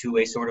reduce it to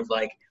a sort of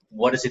like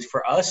what is it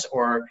for us,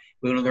 or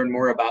we want to learn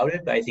more about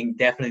it. But I think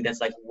definitely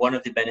that's like one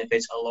of the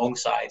benefits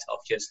alongside of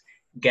just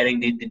getting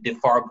the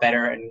far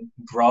better and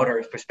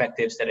broader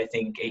perspectives that I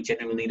think a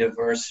genuinely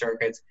diverse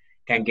circuit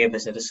can give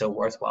us that is so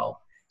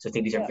worthwhile. So I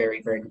think these are Yeah.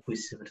 very, very good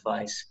pieces of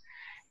advice.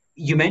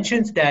 You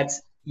mentioned that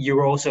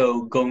you're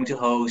also going to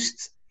host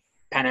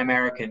Pan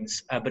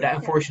Americans, but that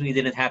unfortunately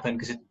didn't happen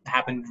because it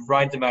happened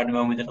right about the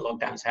moment that the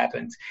lockdowns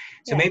happened.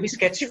 So Yeah. maybe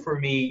sketch for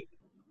me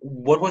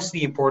what was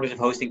the importance of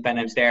hosting Pan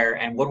Ams there,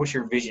 and what was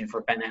your vision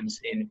for Pan Ams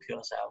in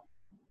Curaçao?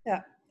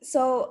 Yeah.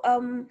 So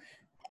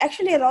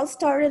actually, it all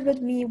started with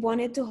me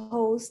wanting to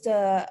host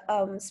the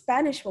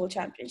Spanish World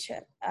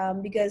Championship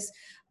because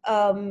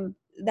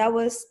that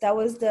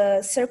was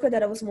the circuit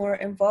that I was more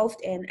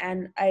involved in,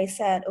 and I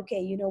said,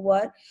 okay, you know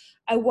what,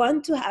 I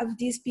want to have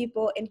these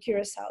people in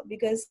Curacao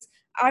because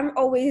I'm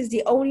always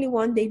the only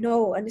one they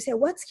know, and they say,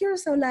 what's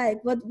Curacao like?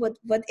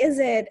 What is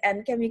it?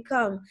 And can we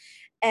come?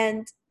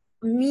 And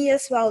me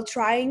as well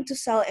trying to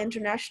sell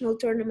international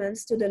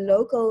tournaments to the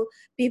local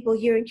people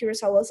here in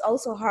Curacao was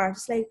also hard.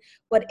 It's like,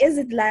 what is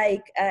it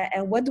like,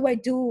 and what do I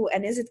do,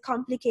 and is it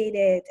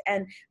complicated,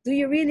 and do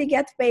you really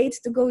get paid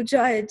to go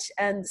judge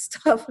and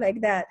stuff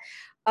like that.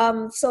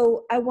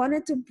 So I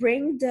wanted to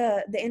bring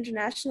the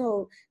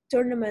international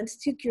tournament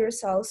to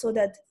Curacao so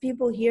that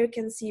people here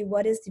can see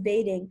what is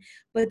debating,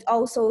 but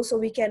also so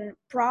we can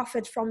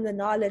profit from the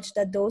knowledge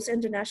that those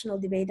international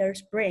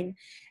debaters bring,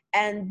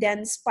 and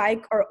then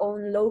spike our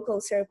own local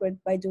circuit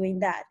by doing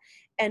that.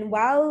 And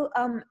while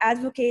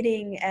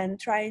advocating and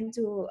trying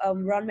to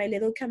run my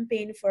little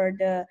campaign for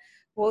the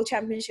World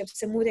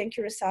Championships in Muda and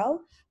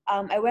Curacao,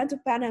 I went to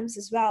Pan Ams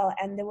as well,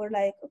 and they were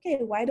like, okay,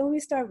 why don't we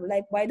start,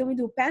 like, why don't we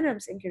do Pan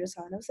Ams in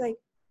Curacao? And I was like,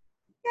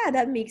 yeah,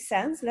 that makes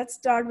sense. Let's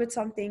start with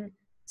something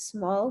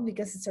small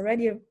because it's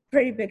already a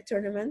pretty big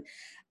tournament.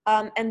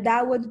 And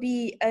that would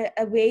be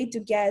a way to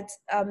get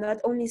not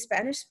only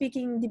Spanish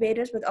speaking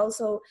debaters, but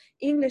also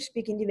English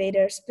speaking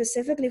debaters,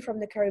 specifically from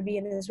the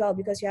Caribbean as well,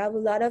 because you have a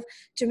lot of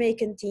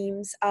Jamaican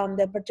teams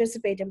that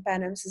participate in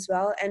Pan Ams as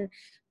well. And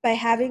by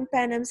having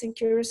Pan Ams in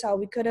Curacao,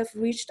 we could have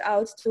reached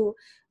out to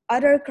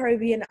other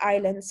Caribbean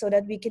islands so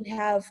that we can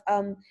have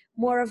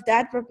more of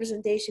that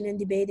representation in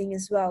debating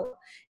as well.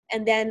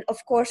 And then, of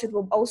course, it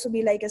will also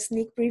be like a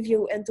sneak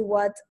preview into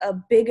what a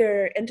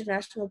bigger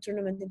international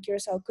tournament in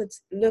Curacao could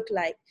look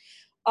like.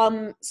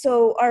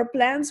 So our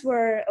plans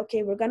were,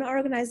 okay, we're going to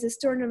organize this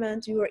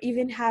tournament. We were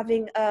even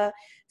having a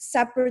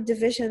separate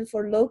division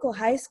for local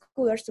high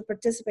schoolers to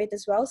participate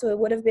as well. So it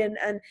would have been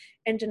an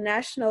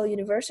international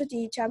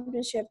university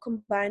championship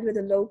combined with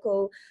the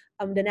local,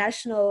 the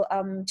national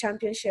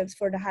championships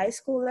for the high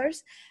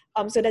schoolers.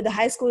 So that the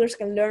high schoolers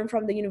can learn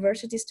from the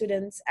university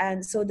students,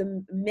 and so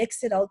the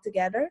mix it all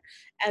together.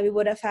 And we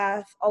would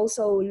have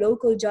also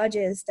local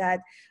judges that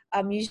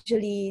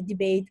usually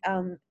debate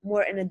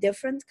more in a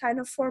different kind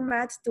of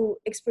format to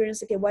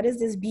experience, okay, what is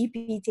this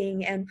BP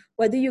thing, and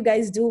what do you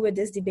guys do with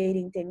this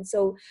debating thing?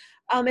 So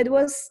it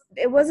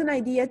was an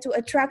idea to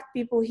attract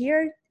people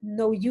here,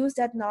 use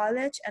that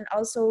knowledge, and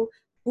also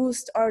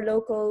boost our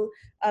local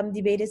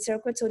debated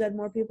circuit so that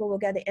more people will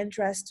get the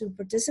interest to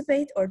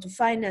participate or to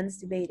finance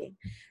debating.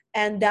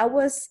 And that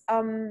was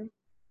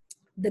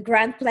the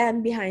grand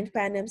plan behind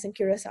Pan Ams and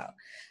Curacao.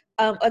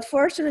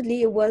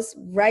 Unfortunately, it was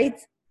right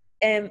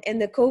in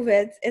the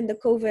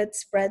COVID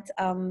spread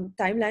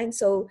timeline.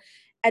 So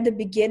at the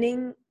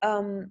beginning,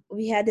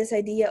 we had this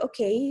idea: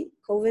 okay,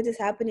 COVID is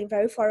happening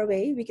very far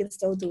away. We can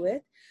still do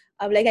it.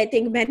 Like I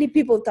think many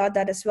people thought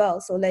that as well.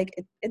 So like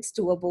it's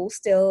doable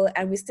still,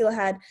 and we still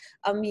had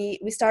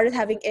we started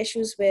having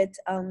issues with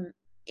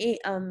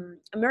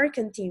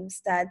American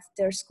teams that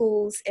their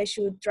schools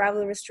issued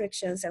travel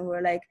restrictions, and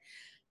we're like,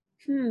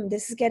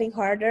 this is getting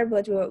harder,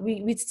 but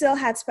we still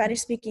had Spanish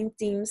speaking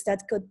teams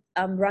that could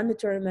run the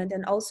tournament,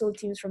 and also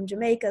teams from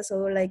Jamaica. So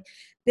we're like,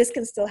 this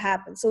can still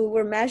happen. So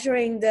we're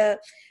measuring the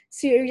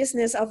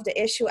seriousness of the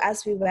issue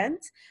as we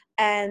went.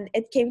 And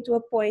it came to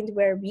a point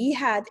where we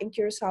had in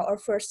Curacao our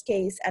first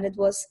case, and it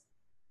was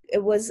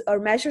our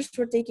measures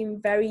were taken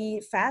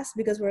very fast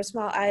because we're a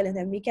small island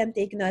and we can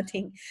take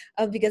nothing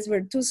because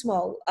we're too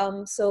small.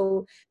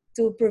 So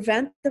to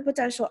prevent the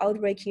potential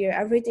outbreak here,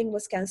 everything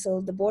was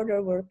canceled. The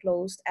border were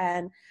closed,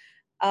 and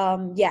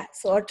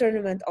so our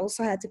tournament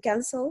also had to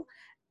cancel.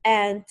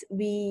 and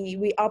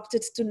we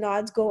opted to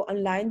not go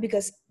online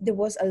because there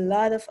was a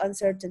lot of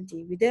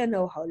uncertainty. We didn't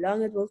know how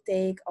long it will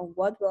take or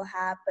what will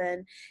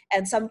happen,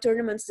 and some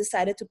tournaments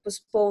decided to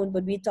postpone,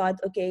 but we thought,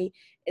 okay,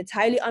 it's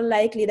highly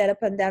unlikely that a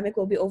pandemic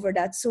will be over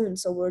that soon,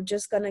 so we're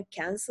just gonna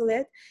cancel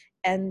it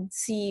and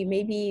see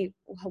maybe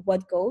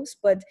what goes.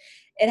 But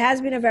it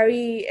has been a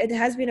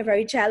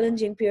very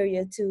challenging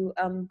period to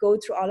go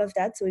through all of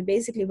that. So we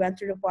basically went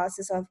through the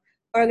process of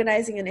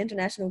organizing an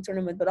international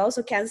tournament but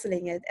also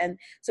canceling it, and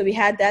so we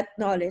had that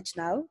knowledge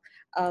now.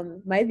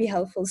 Might be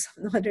helpful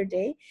some other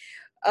day.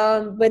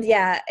 But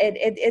yeah,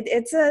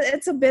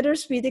 it's a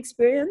bittersweet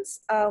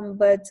experience.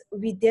 But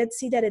we did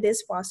see that it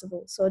is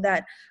possible, so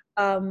that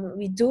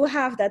we do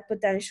have that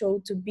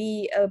potential to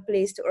be a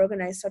place to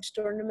organize such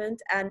tournament.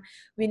 And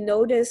we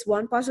noticed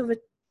one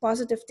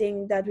positive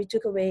thing that we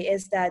took away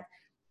is that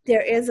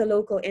there is a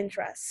local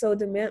interest. So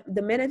the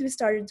minute we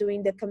started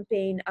doing the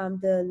campaign,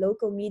 the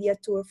local media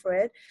tour for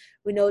it,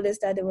 we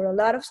noticed that there were a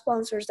lot of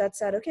sponsors that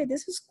said, okay,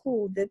 this is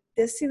cool.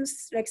 This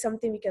seems like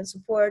something we can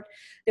support.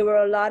 There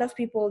were a lot of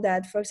people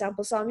that, for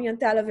example, saw me on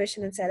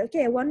television and said,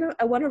 okay, I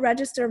want to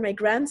register my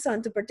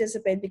grandson to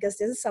participate because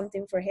this is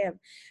something for him.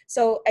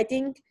 So I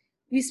think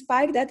we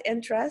spiked that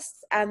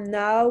interest, and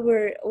now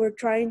we're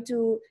trying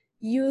to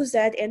use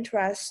that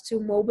interest to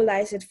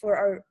mobilize it for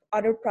our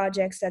other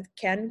projects that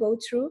can go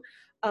through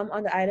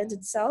on the island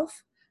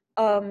itself.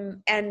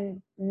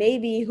 And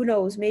maybe, who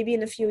knows, maybe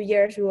in a few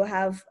years we will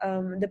have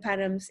the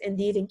Panams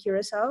indeed in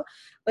Curacao.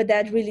 But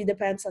that really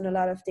depends on a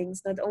lot of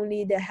things, not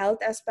only the health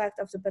aspect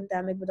of the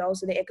pandemic, but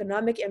also the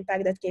economic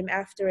impact that came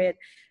after it.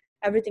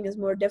 Everything is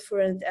more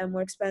different and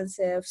more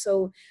expensive.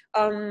 So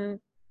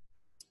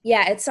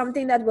yeah, it's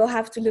something that we'll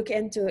have to look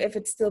into if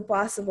it's still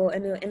possible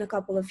in a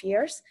couple of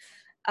years.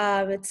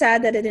 It's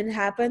sad that it didn't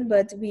happen,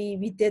 but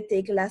we did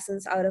take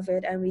lessons out of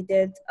it, and we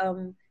did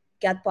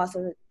get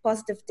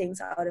positive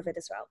things out of it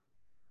as well.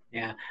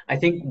 Yeah, I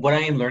think what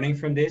I am learning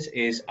from this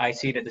is I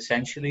see that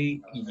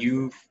essentially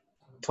you've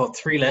taught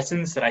three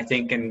lessons that I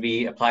think can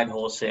be applied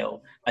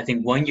wholesale. I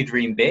think one, you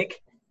dream big,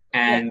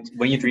 Yeah, and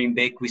when you dream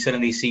big, we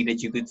suddenly see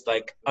that you could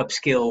like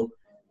upskill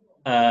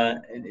uh,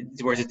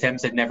 towards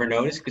attempts that never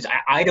noticed. Because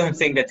I don't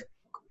think that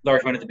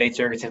large amount of debate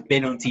circuits have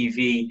been on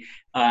TV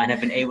and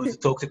have been able to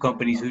talk to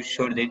companies who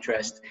showed an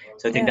interest.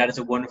 So I think yeah, that is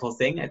a wonderful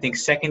thing. I think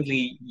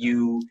secondly,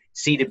 you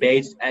see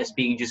debates as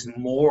being just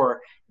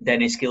more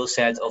than a skill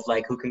set of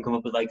like who can come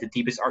up with like the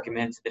deepest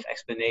argumentative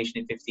explanation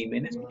in 15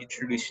 minutes, but you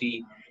truly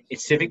see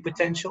its civic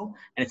potential.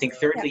 And I think yeah.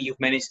 thirdly, you've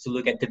managed to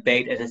look at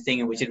debate as a thing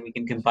in which we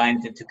can combine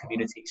it into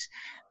communities.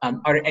 Are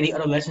there any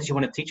other lessons you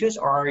want to teach us,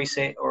 or are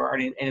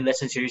there any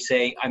lessons you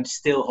say I'm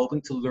still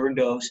hoping to learn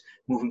those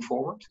moving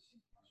forward?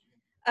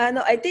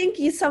 No, I think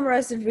you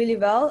summarized it really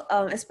well,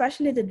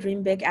 especially the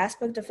dream big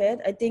aspect of it.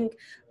 I think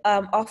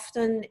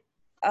often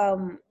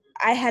um,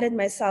 I had it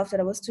myself that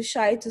I was too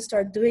shy to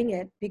start doing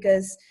it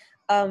because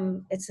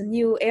it's a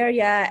new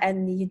area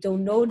and you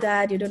don't know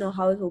that, you don't know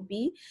how it will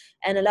be.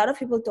 And a lot of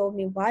people told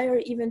me, why are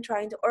you even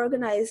trying to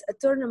organize a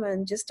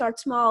tournament? Just start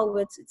small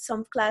with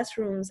some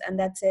classrooms and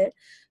that's it.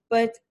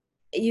 But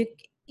you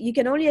you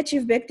can only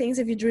achieve big things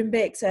if you dream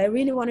big. So I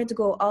really wanted to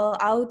go all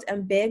out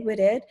and big with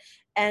it.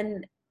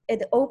 And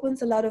it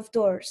opens a lot of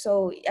doors.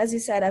 So as you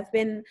said, I've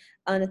been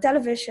on a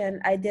television.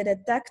 I did a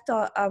TED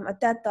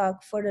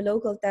talk for the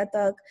local TED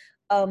talk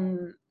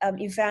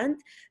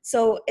event.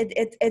 So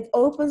it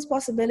opens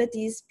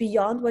possibilities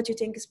beyond what you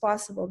think is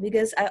possible.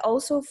 Because I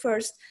also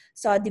first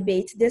saw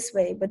debate this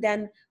way, but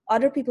then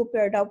other people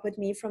paired up with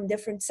me from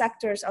different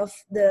sectors of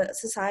the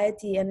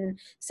society and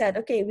said,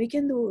 okay, we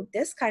can do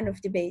this kind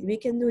of debate. We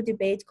can do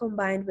debate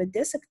combined with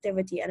this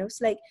activity. And I was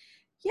like,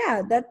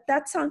 yeah,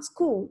 that sounds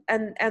cool.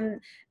 And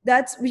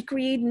that's, we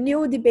create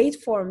new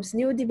debate forms,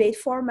 new debate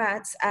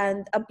formats,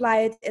 and apply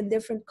it in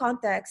different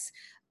contexts.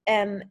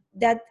 And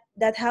that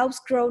helps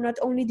grow not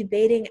only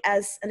debating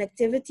as an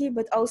activity,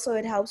 but also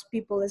it helps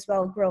people as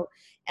well grow.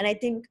 And I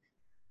think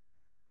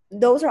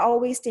those are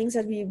always things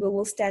that we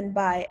will stand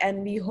by.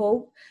 And we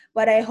hope,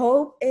 what I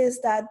hope is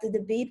that the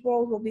debate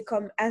world will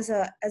become as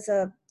a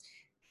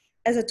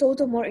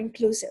total more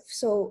inclusive.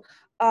 So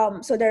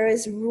so there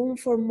is room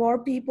for more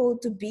people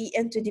to be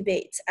into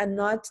debates, and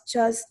not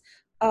just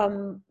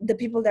the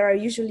people that are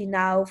usually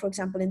now, for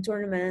example, in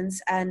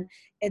tournaments and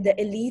in the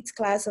elite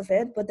class of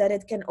it, but that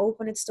it can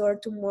open its door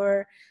to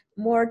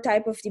more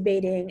type of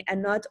debating,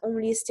 and not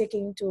only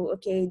sticking to,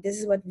 okay, this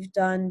is what we've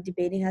done,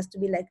 debating has to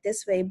be like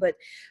this way, but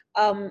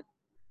um,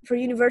 for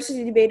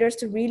university debaters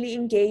to really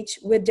engage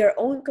with their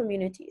own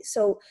community.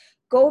 So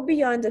go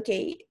beyond,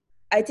 okay,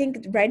 I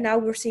think right now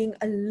we're seeing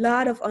a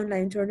lot of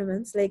online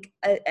tournaments. Like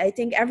I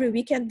think every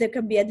weekend there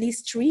can be at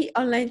least 3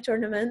 online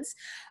tournaments,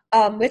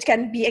 which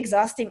can be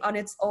exhausting on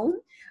its own.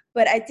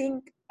 But I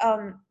think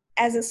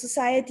as a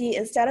society,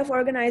 instead of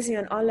organizing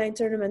an online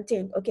tournament,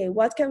 think, okay,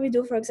 what can we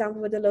do, for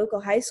example, with the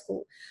local high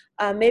school?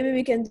 Maybe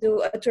we can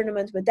do a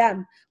tournament with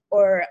them.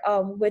 or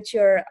with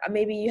your,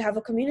 maybe you have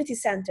a community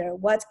center.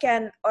 What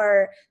can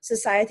our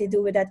society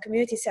do with that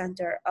community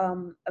center?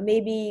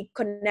 Maybe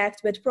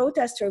connect with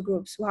protester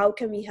groups. How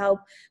can we help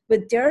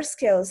with their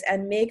skills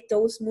and make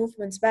those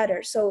movements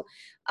better? So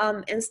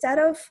instead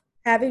of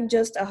having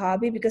just a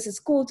hobby, because it's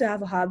cool to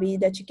have a hobby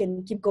that you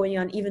can keep going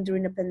on even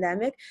during the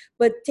pandemic,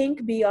 but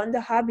think beyond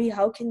the hobby.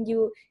 How can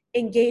you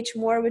engage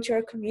more with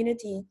your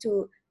community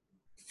to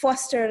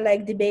foster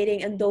like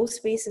debating in those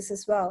spaces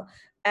as well?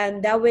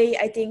 And that way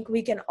I think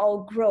we can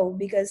all grow,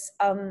 because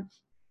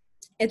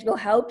it will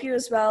help you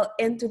as well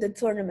into the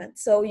tournament,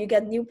 so you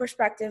get new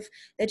perspective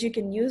that you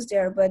can use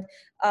there. But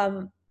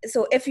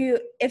so if you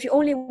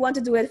only want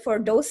to do it for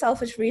those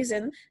selfish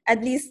reason,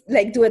 at least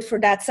like do it for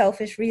that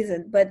selfish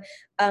reason. But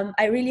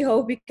I really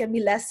hope we can be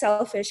less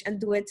selfish and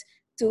do it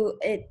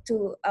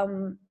to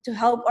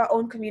help our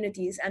own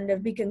communities, and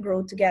that we can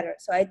grow together.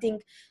 So I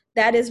think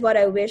that is what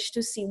I wish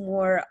to see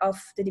more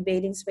of the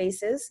debating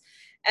spaces.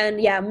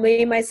 And yeah,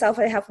 me myself,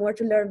 I have more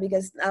to learn,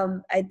 because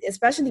I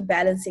especially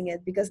balancing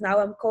it, because now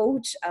I'm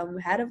coach, I'm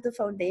head of the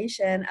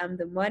foundation, I'm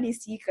the money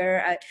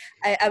seeker,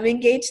 I'm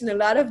engaged in a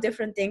lot of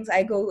different things.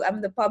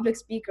 I'm the public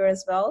speaker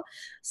as well.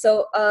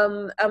 So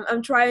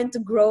I'm trying to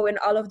grow in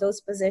all of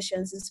those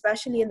positions,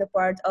 especially in the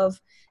part of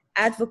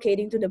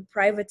advocating to the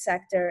private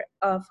sector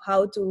of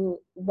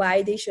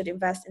why they should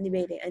invest in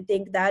debating. I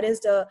think that is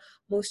the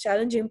most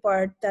challenging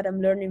part that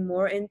I'm learning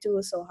more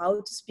into. So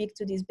how to speak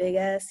to these big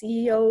ass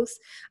CEOs,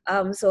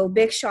 so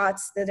big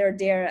shots that are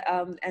there,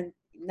 and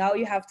now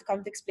you have to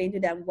come to explain to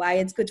them why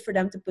it's good for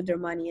them to put their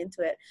money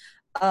into it.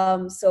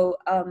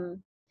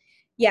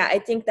 Yeah, I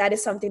think that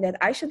is something that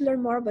I should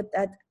learn more, but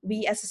that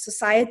we as a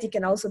society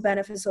can also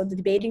benefit. So the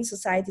debating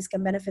societies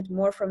can benefit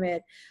more from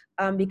it,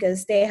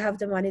 because they have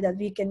the money that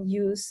we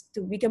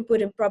can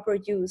put in proper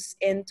use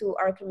into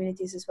our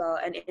communities as well,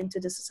 and into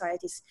the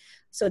societies,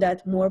 so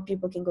that more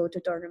people can go to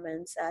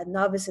tournaments,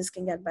 novices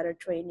can get better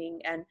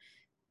training, and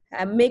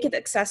make it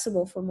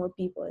accessible for more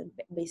people,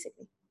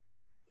 basically.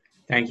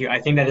 Thank you. I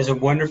think that is a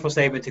wonderful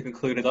statement to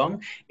conclude it on.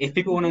 If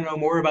people want to know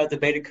more about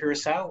Debate in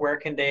Curacao, where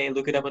can they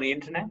look it up on the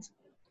internet?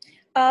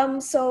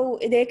 So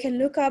they can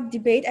look up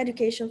Debate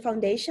Education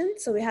Foundation.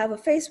 So we have a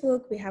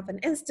Facebook, we have an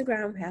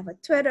Instagram, we have a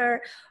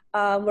Twitter.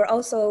 We're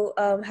also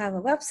have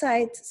a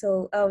website.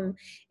 So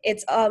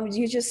it's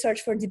you just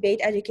search for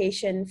Debate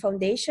Education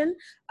Foundation,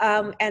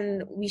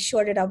 and we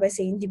short it up by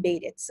saying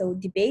debate it. So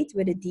debate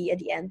with a D at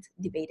the end,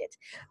 debate it,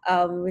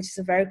 which is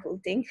a very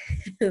cool thing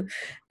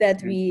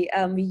that we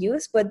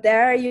use. But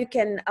there you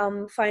can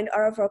find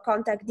all of our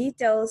contact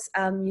details.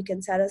 You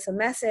can send us a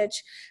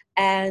message,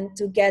 and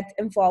to get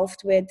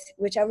involved with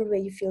whichever way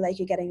you feel like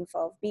you're getting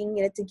involved, being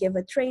it to give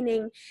a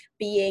training,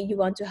 being you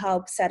want to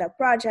help set up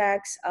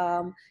projects,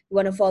 you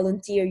want to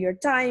volunteer your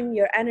time,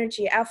 your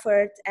energy,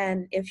 effort,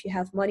 and if you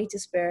have money to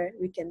spare,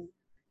 we can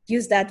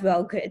use that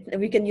well good,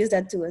 and we can use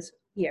that to us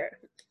here.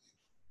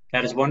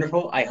 That is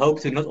wonderful. I hope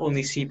to not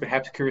only see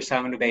perhaps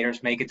Curaçao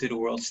debaters make it to the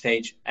world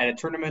stage at a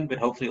tournament, but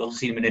hopefully also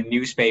see them in a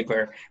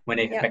newspaper when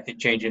they effect a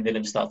change in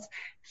Willemstad.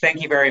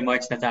 Thank you very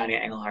much, Natania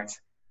Engelhardt.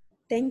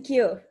 Thank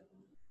you.